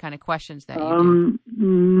and ask the kind of questions that you do?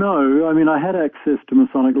 No. I had access to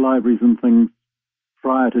Masonic libraries and things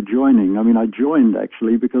prior to joining. I joined,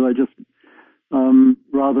 actually, because I just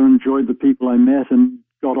rather enjoyed the people I met and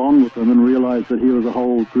got on with them and realized that here was a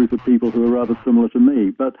whole group of people who were rather similar to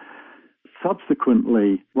me. But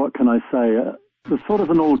subsequently, what can I say? There's sort of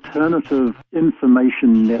an alternative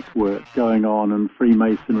information network going on in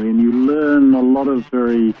Freemasonry, and you learn a lot of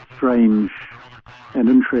very strange and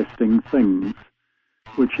interesting things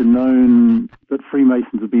which are known that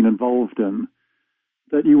Freemasons have been involved in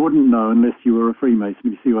that you wouldn't know unless you were a Freemason.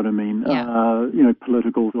 You see what I mean? Yeah.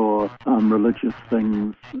 Political or religious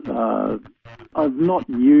things. I've not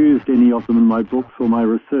used any of them in my books or my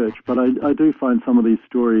research, but I do find some of these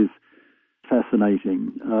stories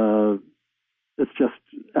fascinating. It's just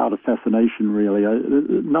out of fascination, really.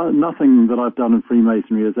 Nothing that I've done in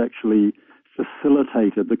Freemasonry has actually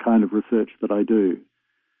facilitated the kind of research that I do.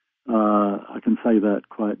 I can say that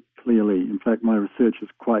quite clearly. In fact, my research is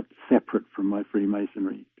quite separate from my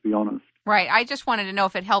Freemasonry, to be honest. Right. I just wanted to know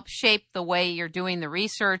if it helped shape the way you're doing the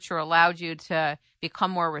research or allowed you to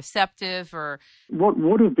become more receptive or... What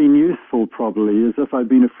would have been useful, probably, is if I'd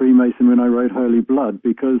been a Freemason when I wrote Holy Blood,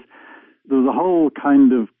 because there's a whole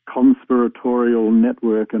kind of conspiratorial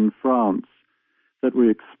network in France that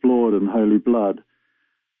we explored in Holy Blood.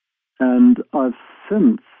 And I've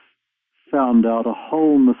since found out a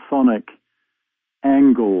whole Masonic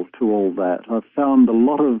angle to all that. I've found a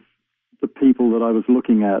lot of the people that I was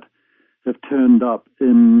looking at have turned up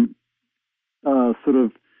in sort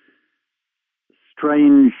of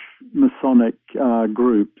strange Masonic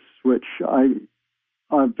groups, which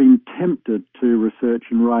I've been tempted to research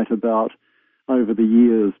and write about over the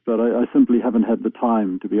years, but I simply haven't had the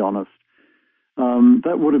time, to be honest.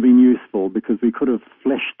 That would have been useful because we could have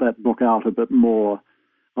fleshed that book out a bit more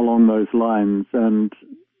along those lines, and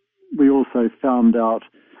we also found out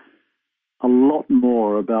a lot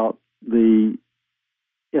more about the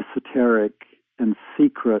esoteric and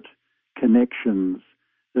secret connections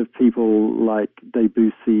of people like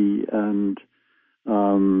Debussy and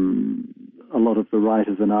a lot of the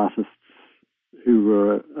writers and artists who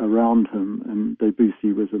were around him, and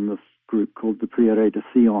Debussy was in this group called the Prieuré de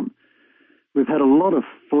Sion. We've had a lot of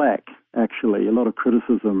flack, actually, a lot of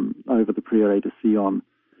criticism over the Prieuré de Sion.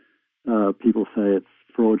 People say it's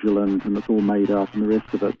fraudulent and it's all made up and the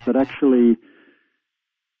rest of it. But actually,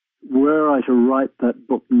 were I to write that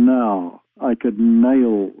book now, I could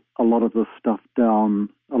nail a lot of this stuff down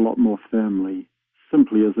a lot more firmly,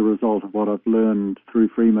 simply as a result of what I've learned through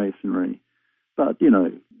Freemasonry. But,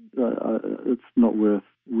 it's not worth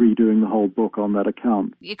redoing the whole book on that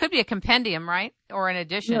account. It could be a compendium, right? Or an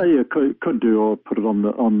edition. Yeah, could do, or put it on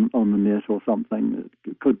the net or something.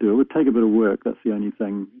 It could do. It would take a bit of work. That's the only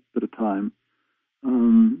thing, a bit of time.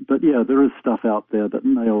 But yeah, there is stuff out there that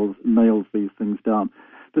nails these things down.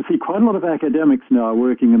 But see, quite a lot of academics now are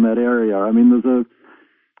working in that area. I mean, there's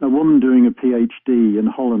a woman doing a PhD in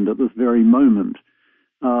Holland at this very moment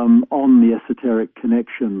on the esoteric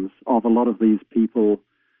connections of a lot of these people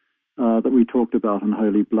that we talked about in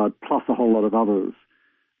Holy Blood, plus a whole lot of others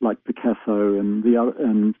like Picasso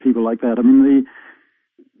and people like that. I mean,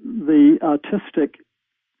 the artistic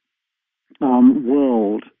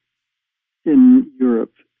world in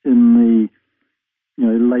Europe in the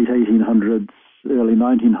late 1800s, early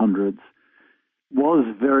 1900s was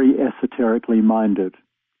very esoterically minded.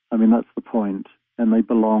 I mean, that's the point. And they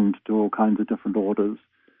belonged to all kinds of different orders,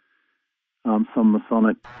 some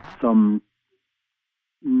Masonic, some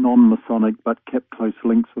non-Masonic, but kept close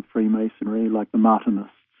links with Freemasonry, like the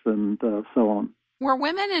Martinists and so on. Were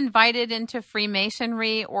women invited into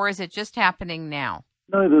Freemasonry, or is it just happening now?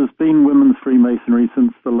 No, there's been women's Freemasonry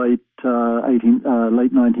since the late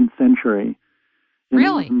 19th century.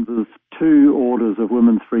 Really? And there's two orders of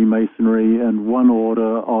women's Freemasonry and one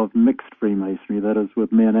order of mixed Freemasonry, that is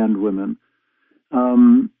with men and women.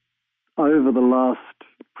 Over the last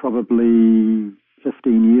probably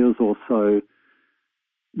 15 years or so,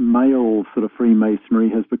 male sort of Freemasonry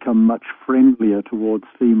has become much friendlier towards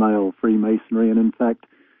female Freemasonry, and in fact,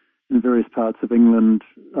 in various parts of England,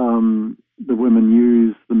 the women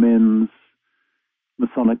use the men's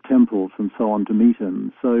Masonic temples and so on to meet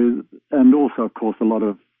in. So, and also, of course, a lot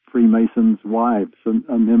of Freemasons' wives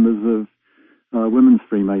are members of women's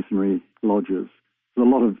Freemasonry lodges. There's a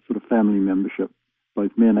lot of sort of family membership.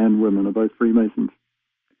 Both men and women are both Freemasons.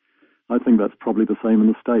 I think that's probably the same in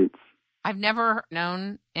the States. I've never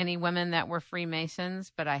known any women that were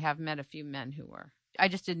Freemasons, but I have met a few men who were. I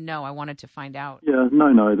just didn't know. I wanted to find out. Yeah,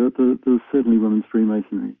 no, there's certainly women's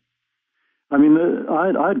Freemasonry. I mean,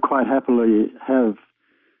 I'd quite happily have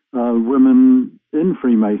women in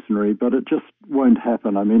Freemasonry, but it just won't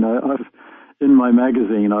happen. I mean, I've in my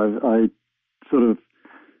magazine, I sort of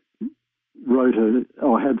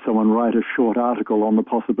had someone write a short article on the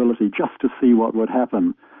possibility just to see what would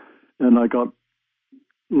happen, and I got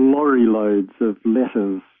lorry loads of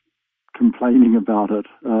letters complaining about it.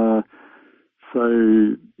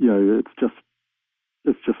 So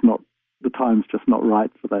it's just not, the time's just not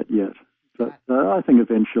right for that yet. But I think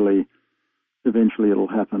eventually it'll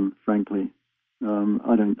happen. Frankly,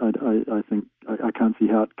 I think I can't see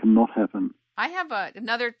how it cannot happen. I have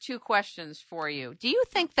another two questions for you. Do you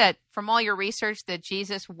think that from all your research that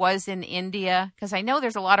Jesus was in India? Because I know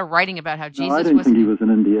there's a lot of writing about how Jesus was. I don't think he was in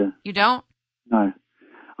India. You don't? No.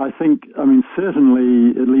 I mean,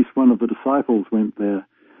 certainly at least one of the disciples went there.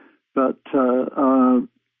 But I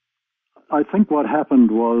think what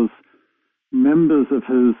happened was members of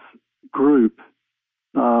his group,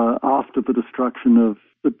 after the destruction of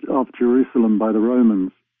Jerusalem by the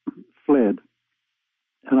Romans, fled.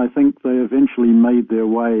 And I think they eventually made their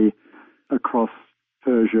way across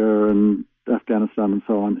Persia and Afghanistan and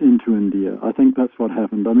so on into India. I think that's what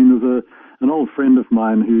happened. I mean, there's an old friend of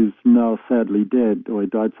mine who's now sadly dead, or he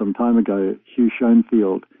died some time ago, Hugh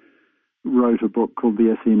Schoenfield, wrote a book called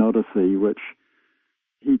The Essene Odyssey, which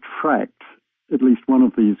he tracked at least one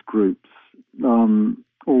of these groups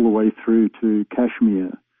all the way through to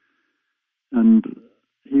Kashmir. And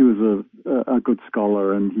he was a good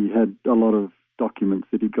scholar, and he had a lot of documents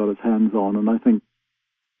that he got his hands on, and I think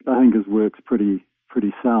his work's pretty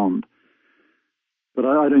sound. But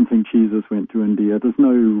I don't think Jesus went to India. There's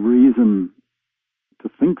no reason to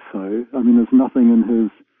think so. I mean, there's nothing in his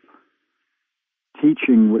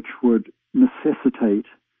teaching which would necessitate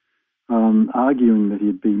arguing that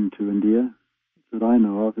he'd been to India, that I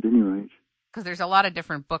know of at any rate. Because there's a lot of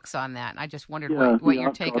different books on that. I just wondered what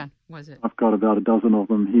your take on was it. I've got about a dozen of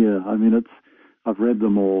them here. I mean, I've read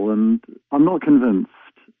them all, and I'm not convinced,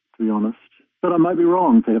 to be honest. But I might be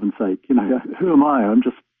wrong, for heaven's sake. Who am I? I'm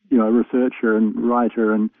just, a researcher and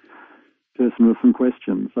writer and person with some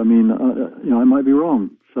questions. I mean, I might be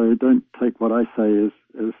wrong. So don't take what I say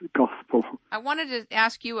as gospel. I wanted to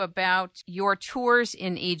ask you about your tours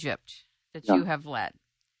in Egypt that you have led,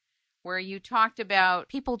 where you talked about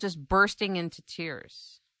people just bursting into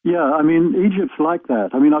tears. Yeah, I mean, Egypt's like that.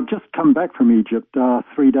 I mean, I've just come back from Egypt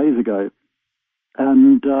 3 days ago,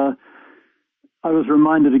 and I was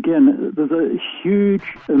reminded again, there's a huge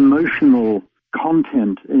emotional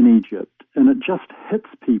content in Egypt, and it just hits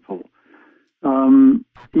people.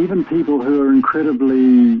 Even people who are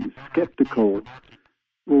incredibly skeptical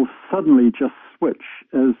will suddenly just switch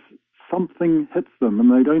as something hits them,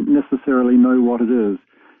 and they don't necessarily know what it is.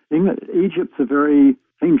 Egypt's a very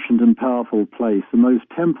ancient and powerful place, and those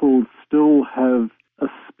temples still have a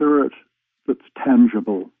spirit that's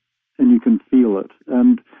tangible, and you can feel it.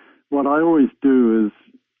 And what I always do is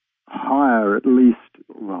hire at least,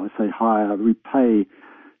 well, I say hire, we pay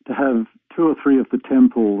to have 2 or 3 of the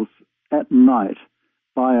temples at night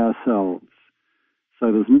by ourselves.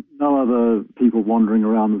 So there's no other people wandering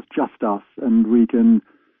around, it's just us, and we can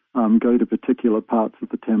go to particular parts of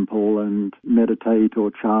the temple and meditate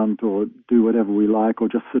or chant or do whatever we like, or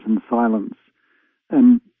just sit in silence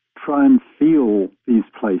and try and feel these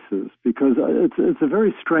places, because it's a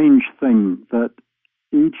very strange thing that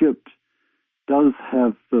Egypt does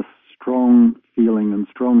have this strong feeling and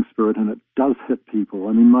strong spirit, and it does hit people.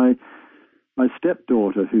 I mean, my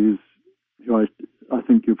stepdaughter, who I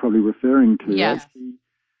think you're probably referring to, yes.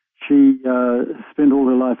 She spent all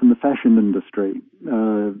her life in the fashion industry,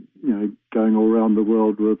 going all around the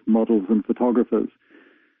world with models and photographers.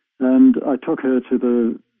 And I took her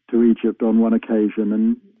to Egypt on one occasion,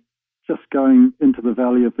 and just going into the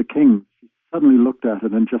Valley of the Kings, she suddenly looked at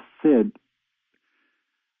it and just said,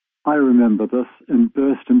 "I remember this," and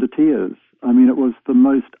burst into tears. I mean, it was the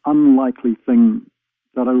most unlikely thing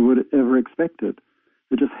that I would have ever expected.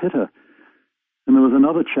 It just hit her. And there was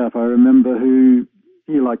another chap I remember who,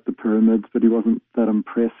 he liked the pyramids, but he wasn't that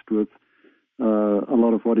impressed with a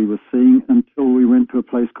lot of what he was seeing until we went to a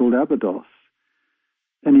place called Abydos.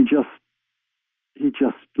 And he just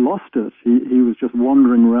lost it. He was just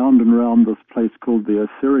wandering round and round this place called the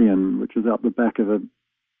Assyrian, which is out the back of a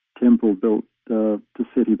temple built to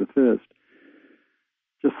Seti I,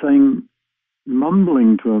 just saying,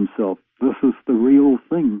 mumbling to himself, "This is the real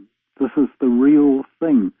thing. This is the real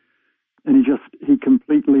thing." And he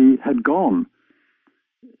completely had gone.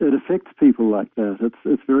 It affects people like that.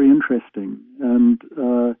 It's very interesting. And,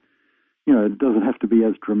 it doesn't have to be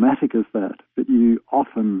as dramatic as that, but you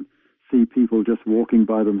often see people just walking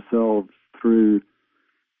by themselves through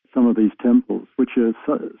some of these temples, which are,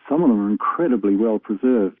 some of them are incredibly well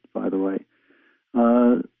preserved, by the way,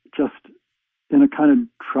 just in a kind of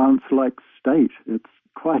trance-like state. It's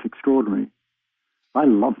quite extraordinary. I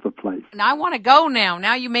love the place. And I want to go now.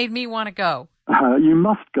 Now you made me want to go. You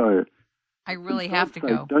must go. I really have to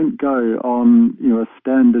go. Don't go on, a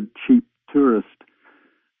standard cheap tourist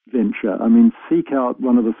venture. I mean, seek out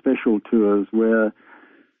one of the special tours where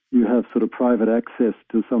you have sort of private access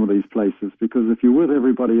to some of these places, because if you're with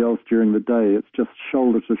everybody else during the day, it's just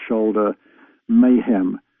shoulder to shoulder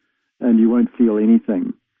mayhem, and you won't feel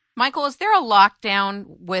anything. Michael, is there a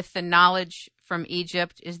lockdown with the knowledge from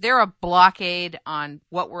Egypt? Is there a blockade on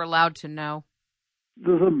what we're allowed to know?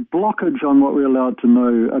 There's a blockage on what we're allowed to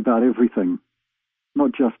know about everything,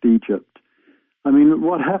 not just Egypt. I mean,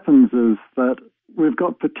 what happens is that we've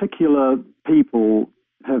got particular people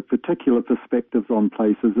have particular perspectives on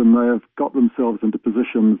places, and they have got themselves into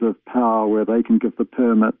positions of power where they can give the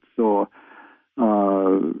permits or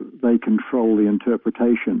they control the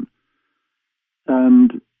interpretation.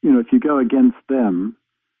 And, if you go against them,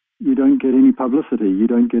 you don't get any publicity, you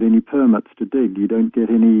don't get any permits to dig, you don't get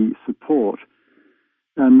any support.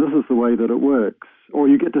 And this is the way that it works. Or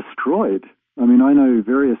you get destroyed. I mean, I know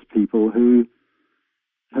various people who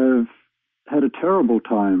have had a terrible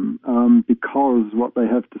time because what they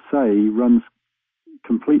have to say runs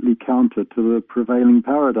completely counter to the prevailing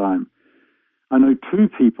paradigm. I know 2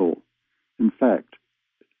 people, in fact,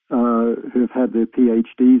 who have had their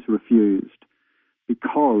PhDs refused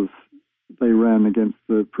because they ran against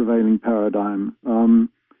the prevailing paradigm.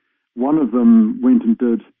 One of them went and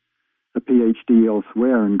did a PhD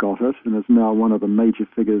elsewhere and got it, and is now one of the major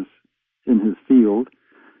figures in his field.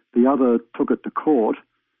 The other took it to court,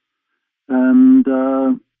 and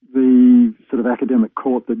the sort of academic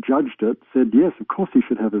court that judged it said, yes, of course he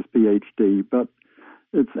should have his PhD, but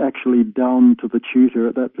it's actually down to the tutor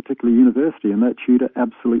at that particular university, and that tutor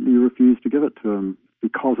absolutely refused to give it to him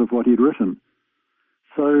because of what he'd written.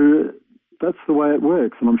 So that's the way it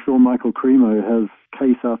works, and I'm sure Michael Cremo has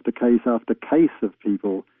case after case after case of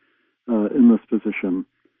people in this position.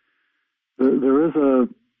 There's a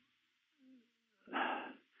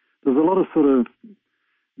lot of sort of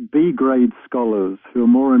B-grade scholars who are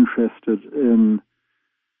more interested in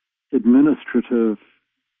administrative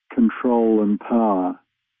control and power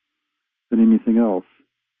than anything else.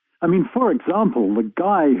 I mean, for example, the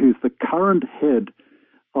guy who's the current head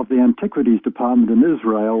of the Antiquities Department in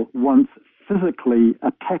Israel once physically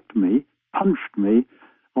attacked me, punched me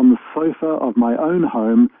on the sofa of my own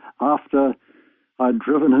home after I'd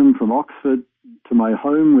driven him from Oxford to my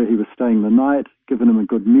home where he was staying the night, given him a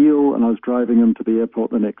good meal, and I was driving him to the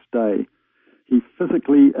airport the next day. He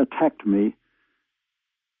physically attacked me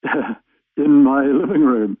in my living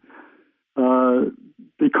room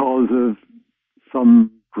because of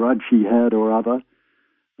some grudge he had or other.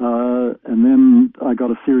 And then I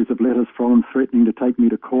got a series of letters from him threatening to take me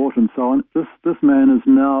to court and so on. This man is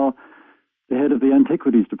now the head of the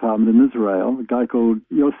Antiquities Department in Israel, a guy called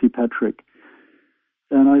Yossi Patrick.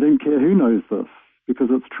 And I don't care who knows this,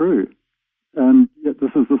 because it's true. And yet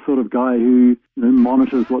this is the sort of guy who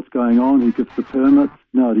monitors what's going on, who gives the permits.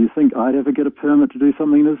 Now, do you think I'd ever get a permit to do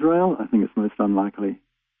something in Israel? I think it's most unlikely.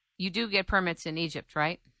 You do get permits in Egypt,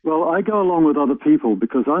 right? Well, I go along with other people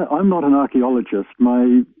because I'm not an archaeologist.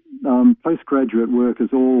 My postgraduate work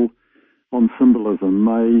is all on symbolism.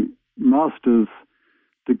 My master's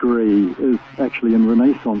degree is actually in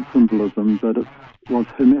Renaissance symbolism, but it was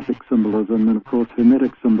Hermetic symbolism, and of course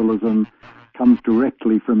Hermetic symbolism comes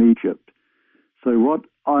directly from Egypt. So what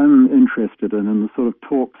I'm interested in, and the sort of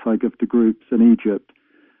talks I give to groups in Egypt,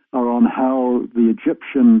 are on how the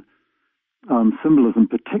Egyptian symbolism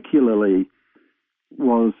particularly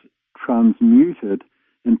was transmuted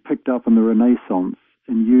and picked up in the Renaissance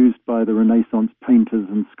and used by the Renaissance painters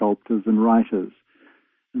and sculptors and writers.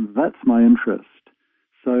 And that's my interest.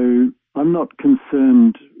 So I'm not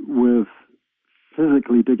concerned with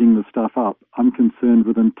physically digging the stuff up. I'm concerned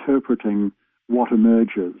with interpreting what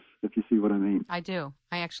emerges, if you see what I mean. I do.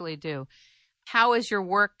 I actually do. How is your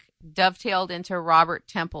work dovetailed into Robert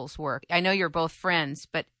Temple's work? I know you're both friends,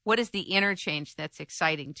 but what is the interchange that's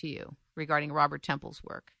exciting to you regarding Robert Temple's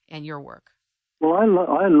work and your work? Well,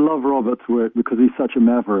 I love Robert's work because he's such a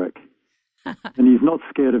maverick, and he's not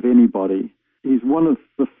scared of anybody. He's one of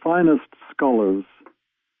the finest scholars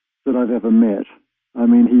that I've ever met. I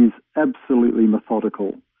mean, he's absolutely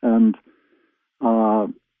methodical and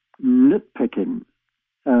nitpicking,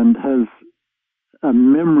 and has a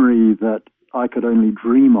memory that I could only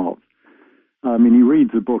dream of. I mean, he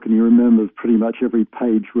reads a book and he remembers pretty much every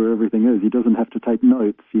page where everything is. He doesn't have to take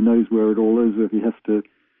notes. He knows where it all is if he has to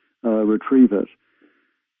retrieve it.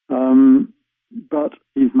 But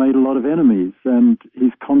he's made a lot of enemies, and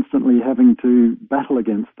he's constantly having to battle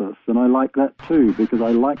against this. And I like that too, because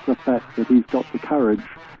I like the fact that he's got the courage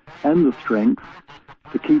and the strength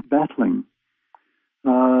to keep battling.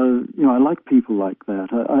 I like people like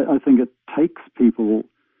that. I think it takes people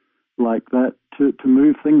like that to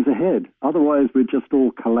move things ahead. Otherwise, we'd just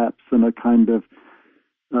all collapse in a kind of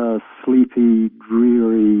sleepy,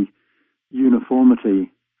 dreary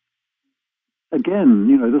uniformity. Again,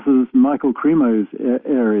 this is Michael Cremo's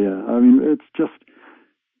area. I mean, it's just,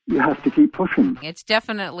 you have to keep pushing. It's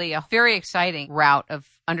definitely a very exciting route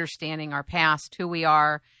of understanding our past, who we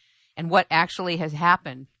are, and what actually has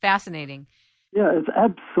happened. Fascinating. Yeah, it's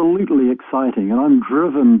absolutely exciting, and I'm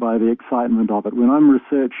driven by the excitement of it. When I'm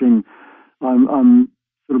researching, I'm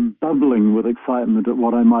sort of bubbling with excitement at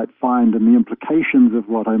what I might find and the implications of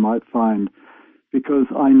what I might find, because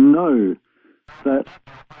I know that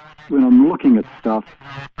when I'm looking at stuff,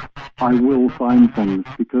 I will find things,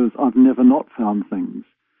 because I've never not found things.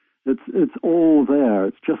 It's all there.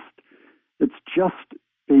 It's just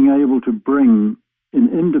being able to bring an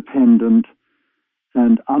independent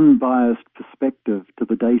and unbiased perspective to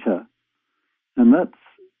the data. And that's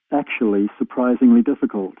actually surprisingly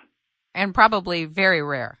difficult. And probably very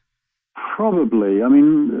rare. Probably. I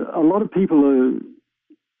mean, a lot of people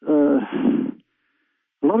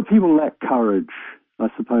lack courage, I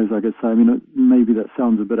suppose I could say. I mean, maybe that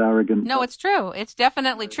sounds a bit arrogant. No, it's true. It's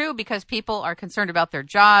definitely true, because people are concerned about their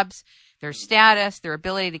jobs, their status, their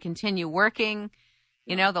ability to continue working.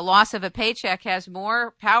 You know, the loss of a paycheck has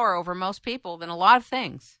more power over most people than a lot of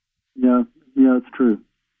things. Yeah, it's true.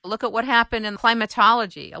 Look at what happened in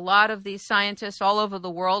climatology. A lot of these scientists all over the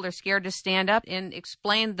world are scared to stand up and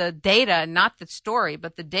explain the data, not the story,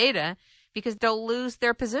 but the data, because they'll lose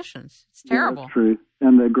their positions. It's terrible. Yeah, that's true.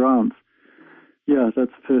 And their grants. Yeah,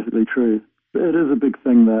 that's perfectly true. It is a big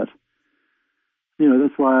thing that,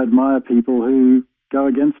 that's why I admire people who go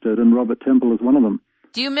against it, and Robert Temple is one of them.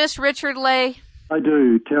 Do you miss Richard Lay? I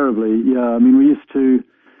do, terribly, yeah. I mean, we used to,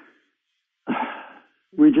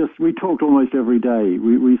 we talked almost every day.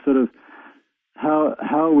 We sort of,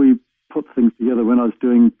 how we put things together when I was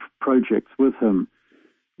doing projects with him,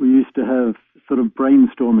 we used to have sort of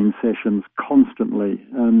brainstorming sessions constantly,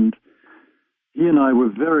 and he and I were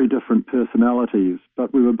very different personalities,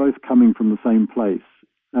 but we were both coming from the same place,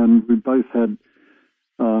 and we both had,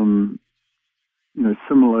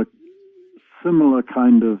 similar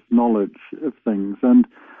kind of knowledge of things. And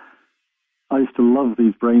I used to love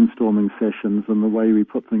these brainstorming sessions and the way we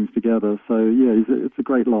put things together. So, yeah, it's a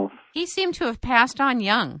great loss. He seemed to have passed on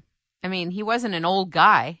young. I mean, he wasn't an old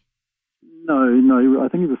guy. No, I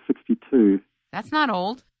think he was 62. That's not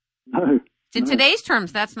old. No. In today's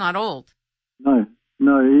terms, that's not old. No,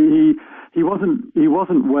 he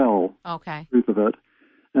wasn't well. Okay. Truth of it,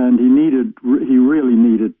 and he really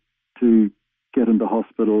needed to get into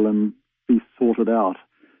hospital and be sorted out.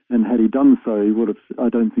 And had he done so, I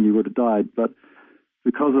don't think he would have died. But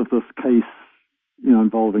because of this case,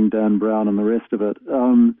 involving Dan Brown and the rest of it,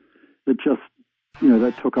 it just,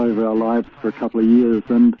 that took over our lives for a couple of years,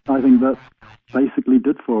 and I think that basically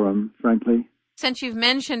did for him, frankly. Since you've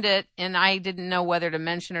mentioned it, and I didn't know whether to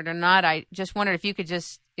mention it or not, I just wondered if you could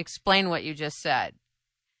just explain what you just said.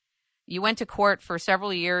 You went to court for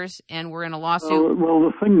several years and were in a lawsuit. Well,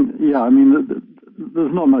 the thing, yeah, I mean,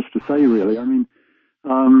 there's not much to say, really. I mean,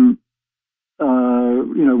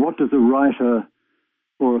 what does a writer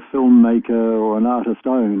or a filmmaker or an artist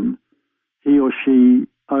own? He or she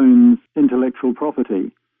owns intellectual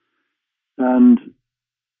property. And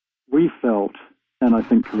we felt, and I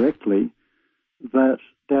think correctly, that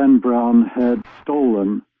Dan Brown had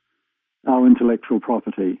stolen our intellectual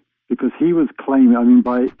property, because he was claiming,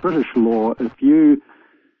 by British law, if you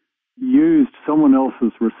used someone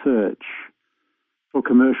else's research for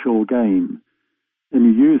commercial gain, and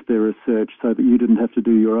you used their research so that you didn't have to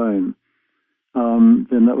do your own,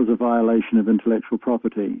 then that was a violation of intellectual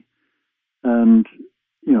property. And,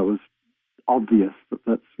 it was obvious that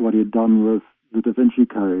that's what he had done with the Da Vinci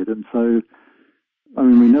Code. And so,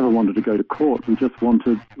 we never wanted to go to court. We just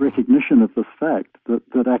wanted recognition of this fact,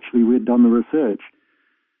 that actually we had done the research.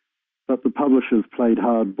 But the publishers played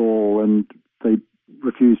hardball, and they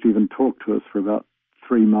refused to even talk to us for about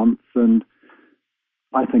 3 months. And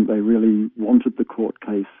I think they really wanted the court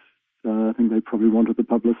case. I think they probably wanted the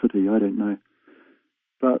publicity. I don't know.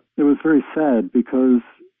 But it was very sad, because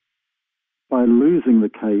by losing the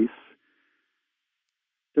case,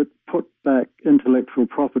 it put back intellectual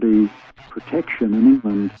property protection in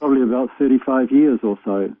England probably about 35 years or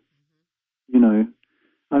so.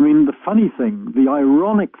 The funny thing, the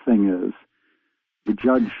ironic thing is, the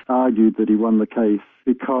judge argued that he won the case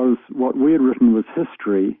because what we had written was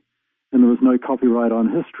history, and there was no copyright on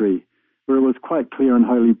history, where it was quite clear in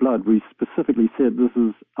Holy Blood. We specifically said this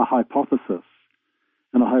is a hypothesis,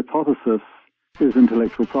 and a hypothesis is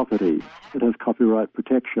intellectual property. It has copyright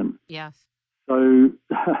protection. Yes. So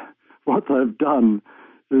what they've done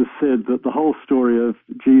is said that the whole story of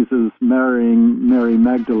Jesus marrying Mary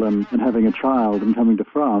Magdalene and having a child and coming to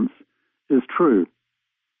France is true,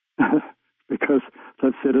 because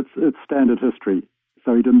they've said it's standard history,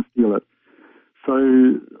 so he didn't steal it.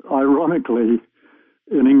 So ironically,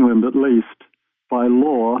 in England at least, by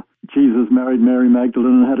law, Jesus married Mary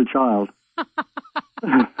Magdalene and had a child.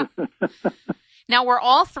 Now, were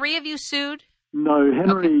all three of you sued? No,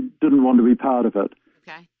 Henry didn't want to be part of it.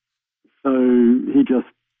 Okay. So he just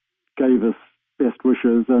gave us best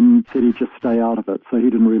wishes and said he'd just stay out of it. So he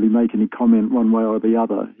didn't really make any comment one way or the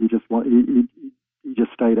other. He just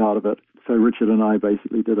stayed out of it. So Richard and I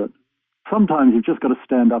basically did it. Sometimes you've just got to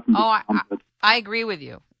stand up and be comforted. I agree with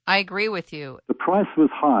you. The price was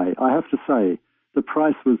high, I have to say. The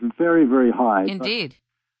price was very, very high. Indeed.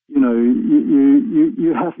 But,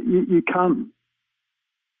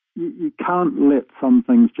 you can't let some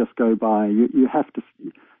things just go by. You have to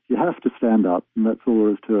stand up, and that's all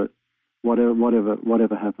there is to it.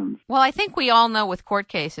 Whatever happens. Well, I think we all know with court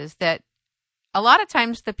cases that a lot of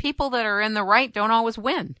times the people that are in the right don't always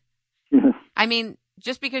win. Yes.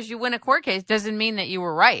 Just because you win a court case doesn't mean that you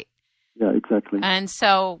were right. Yeah, exactly. And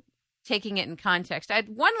so taking it in context. I had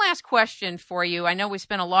one last question for you. I know we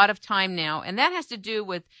spent a lot of time now, and that has to do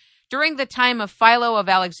with during the time of Philo of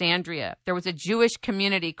Alexandria, there was a Jewish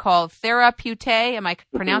community called Therapeutae. Am I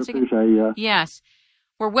pronouncing it? Yeah. Yes,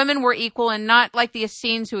 where women were equal and not like the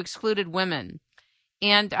Essenes who excluded women.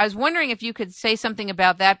 And I was wondering if you could say something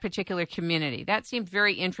about that particular community. That seemed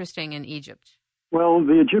very interesting in Egypt. Well,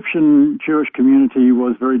 the Egyptian Jewish community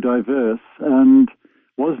was very diverse and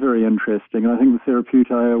was very interesting. I think the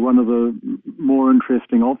Therapeutae are one of the more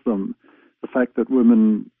interesting of them, the fact that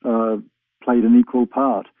women played an equal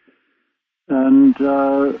part. And,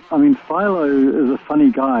 Philo is a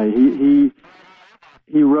funny guy.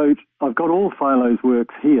 He wrote, I've got all Philo's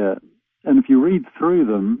works here, and if you read through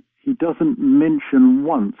them, he doesn't mention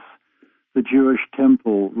once the Jewish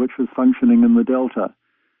temple, which was functioning in the Delta.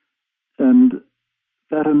 And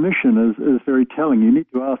that omission is very telling. You need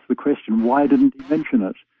to ask the question, why didn't he mention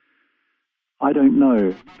it? I don't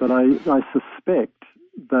know, but I suspect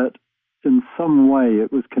that in some way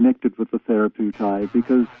it was connected with the Therapeutae,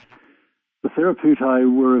 because the Therapeutae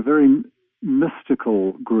were a very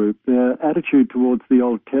mystical group. Their attitude towards the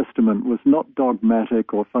Old Testament was not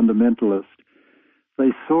dogmatic or fundamentalist.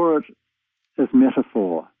 They saw it as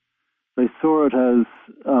metaphor. They saw it as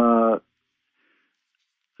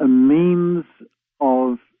a means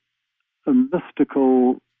of a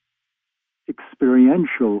mystical,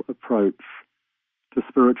 experiential approach to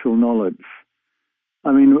spiritual knowledge.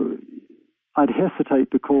 I mean, I'd hesitate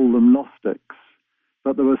to call them Gnostics,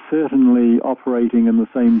 but they were certainly operating in the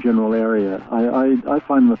same general area. I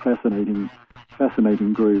find them a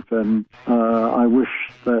fascinating group, and I wish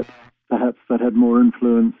that perhaps that had more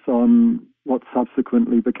influence on what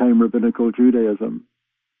subsequently became rabbinical Judaism.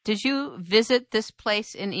 Did you visit this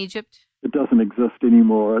place in Egypt? It doesn't exist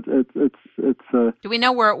anymore. Do we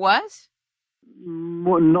know where it was?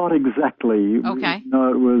 Well, not exactly. Okay.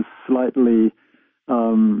 No, it was slightly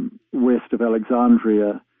west of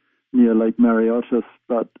Alexandria, near Lake Mareotis.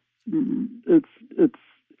 But there's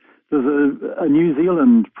a New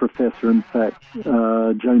Zealand professor, in fact,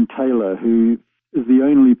 Joan Taylor, who is the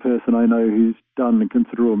only person I know who's done a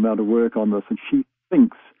considerable amount of work on this, and she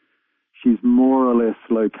thinks she's more or less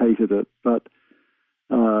located it, but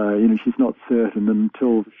she's not certain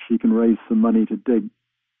until she can raise some money to dig.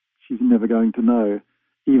 She's never going to know,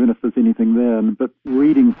 even if there's anything there. But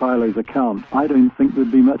reading Philo's account, I don't think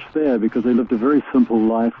there'd be much there, because they lived a very simple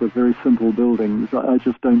life with very simple buildings. I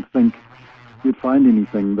just don't think you'd find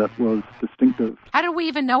anything that was distinctive. How do we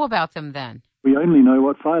even know about them then? We only know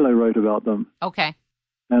what Philo wrote about them. Okay.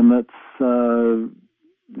 And that's,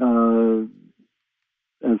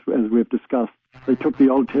 as we've discussed, they took the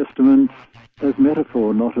Old Testament as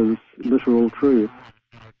metaphor, not as literal truth,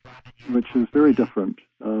 which is very different.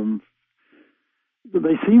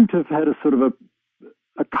 They seem to have had a sort of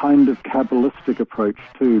a kind of Kabbalistic approach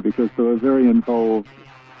too, because they were very involved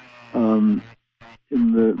in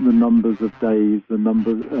the numbers of days, the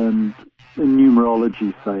numbers, and in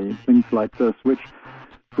numerology, say, things like this, which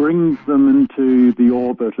brings them into the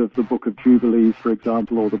orbit of the Book of Jubilees, for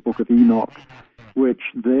example, or the Book of Enoch, which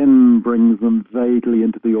then brings them vaguely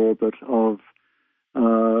into the orbit of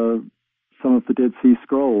some of the Dead Sea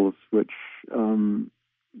Scrolls, which some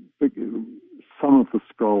of the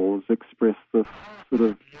scrolls express this sort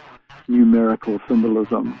of numerical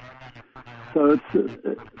symbolism. So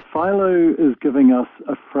Philo is giving us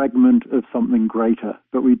a fragment of something greater,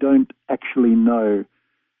 but we don't actually know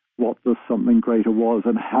what this something greater was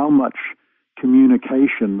and how much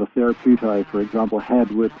communication the Therapeutae, for example,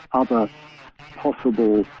 had with other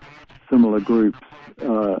possible similar groups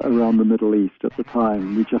around the Middle East at the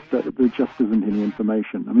time. There just isn't any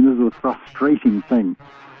information. I mean, this is a frustrating thing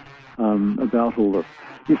about all this.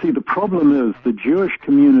 You see, the problem is the Jewish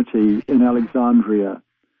community in Alexandria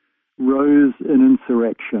rose in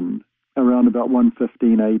insurrection around about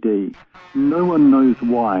 115 AD. No one knows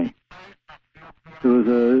why. There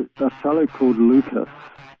was a fellow called Lucas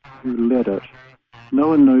who led it. No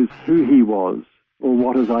one knows who he was or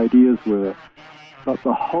what his ideas were, but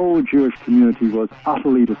the whole Jewish community was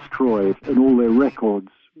utterly destroyed and all their records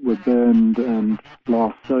were burned and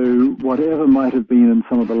lost. So whatever might have been in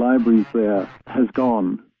some of the libraries there has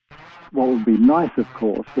gone. What would be nice, of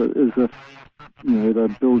course, is if they're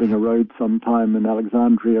building a road sometime in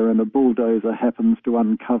Alexandria and a bulldozer happens to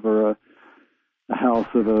uncover a house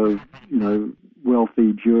of a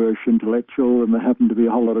wealthy Jewish intellectual, and there happen to be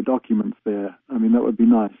a whole lot of documents there. I mean, that would be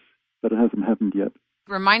nice, but it hasn't happened yet.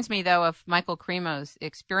 Reminds me, though, of Michael Cremo's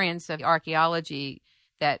experience of archaeology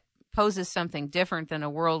that poses something different than a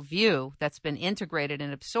worldview that's been integrated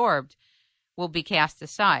and absorbed will be cast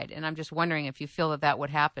aside. And I'm just wondering if you feel that would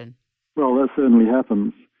happen. Well, that certainly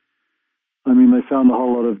happens. I mean, they found a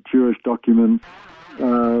whole lot of Jewish documents.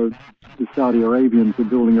 The Saudi Arabians are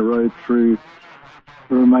building a road through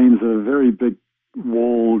the remains of a very big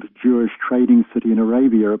walled Jewish trading city in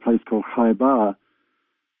Arabia, a place called Khaybar,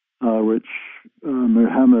 which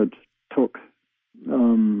Muhammad took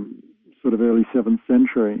sort of early 7th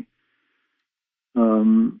century.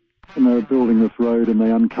 And they were building this road, and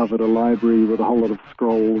they uncovered a library with a whole lot of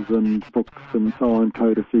scrolls and books and so on,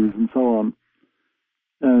 codices and so on.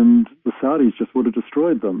 And the Saudis just would have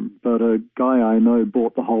destroyed them. But a guy I know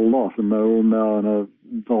bought the whole lot, and they're all now in a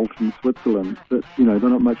vault in Switzerland. But, you know, they're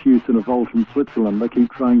not much use in a vault in Switzerland. They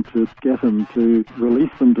keep trying to get him to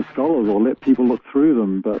release them to scholars or let people look through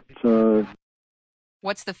them. But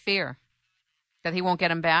what's the fear? That he won't get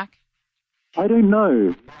them back? I don't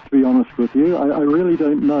know, to be honest with you. I really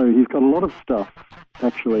don't know. He's got a lot of stuff,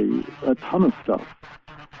 actually, a ton of stuff.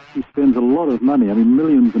 He spends a lot of money, I mean,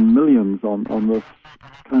 millions and millions on this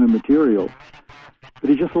kind of material. But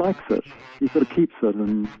he just likes it. He sort of keeps it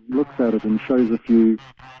and looks at it and shows a few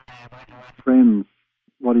friends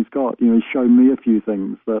what he's got. You know, he's shown me a few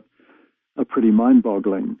things that are pretty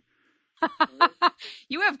mind-boggling.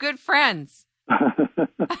 You have good friends.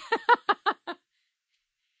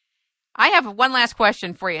 I have one last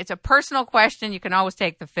question for you. It's a personal question. You can always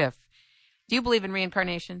take the fifth. Do you believe in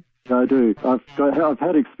reincarnation? Yeah, I do. I've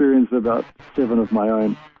had experience with about 7 of my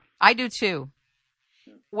own. I do too.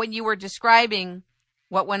 When you were describing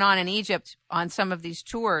what went on in Egypt on some of these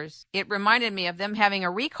tours, it reminded me of them having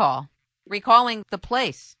a recalling the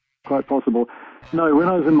place. Quite possible. No, when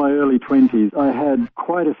I was in my early 20s, I had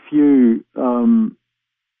quite a few...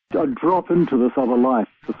 I'd drop into this other life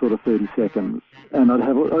for sort of 30 seconds, and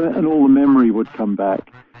and all the memory would come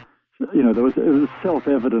back. You know, it was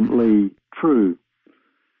self-evidently true.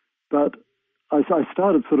 But I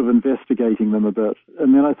started sort of investigating them a bit,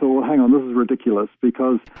 and then I thought, well, hang on, this is ridiculous,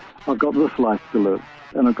 because I've got this life to live,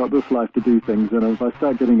 and I've got this life to do things, and if I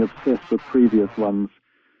start getting obsessed with previous ones,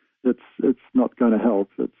 it's not going to help.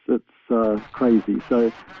 It's crazy.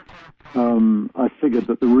 So I figured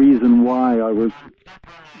that the reason why I was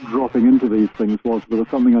dropping into these things was there was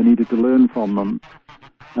something I needed to learn from them.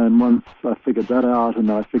 And once I figured that out,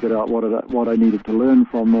 and I figured out what I needed to learn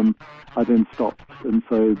from them, I then stopped. And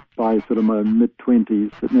so by sort of my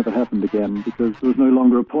mid-20s, it never happened again, because there was no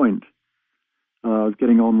longer a point. I was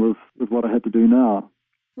getting on with what I had to do now.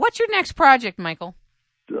 What's your next project, Michael?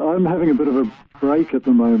 I'm having a bit of a break at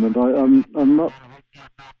the moment. I'm not.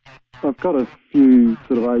 I've got a few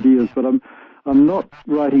sort of ideas, but I'm not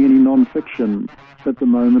writing any non-fiction at the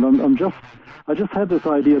moment. I just had this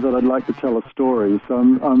idea that I'd like to tell a story. So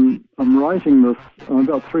I'm writing this. I'm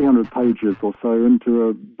about 300 pages or so into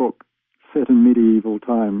a book set in medieval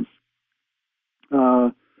times.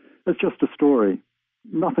 It's just a story,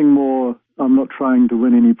 nothing more. I'm not trying to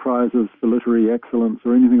win any prizes for literary excellence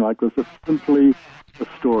or anything like this. It's simply a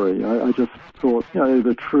story. I just thought, you know,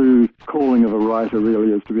 the true calling of a writer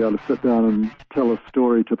really is to be able to sit down and tell a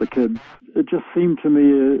story to the kids. It just seemed to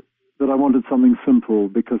me that I wanted something simple,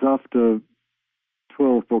 because after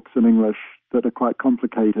 12 books in English that are quite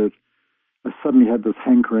complicated, I suddenly had this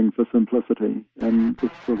hankering for simplicity, and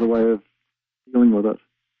this was a way of dealing with it.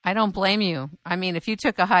 I don't blame you. I mean, if you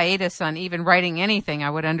took a hiatus on even writing anything, I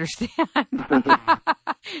would understand.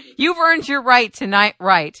 You've earned your right to not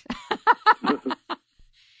write.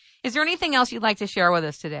 Is there anything else you'd like to share with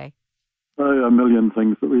us today? Oh, a million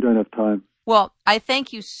things, but we don't have time. Well, I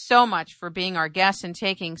thank you so much for being our guest and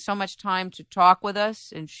taking so much time to talk with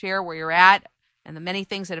us and share where you're at and the many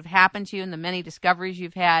things that have happened to you and the many discoveries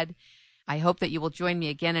you've had. I hope that you will join me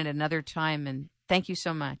again at another time, and thank you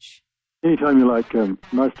so much. Anytime you like.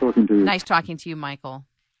 Nice talking to you. Nice talking to you, Michael.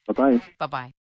 Bye-bye. Bye-bye.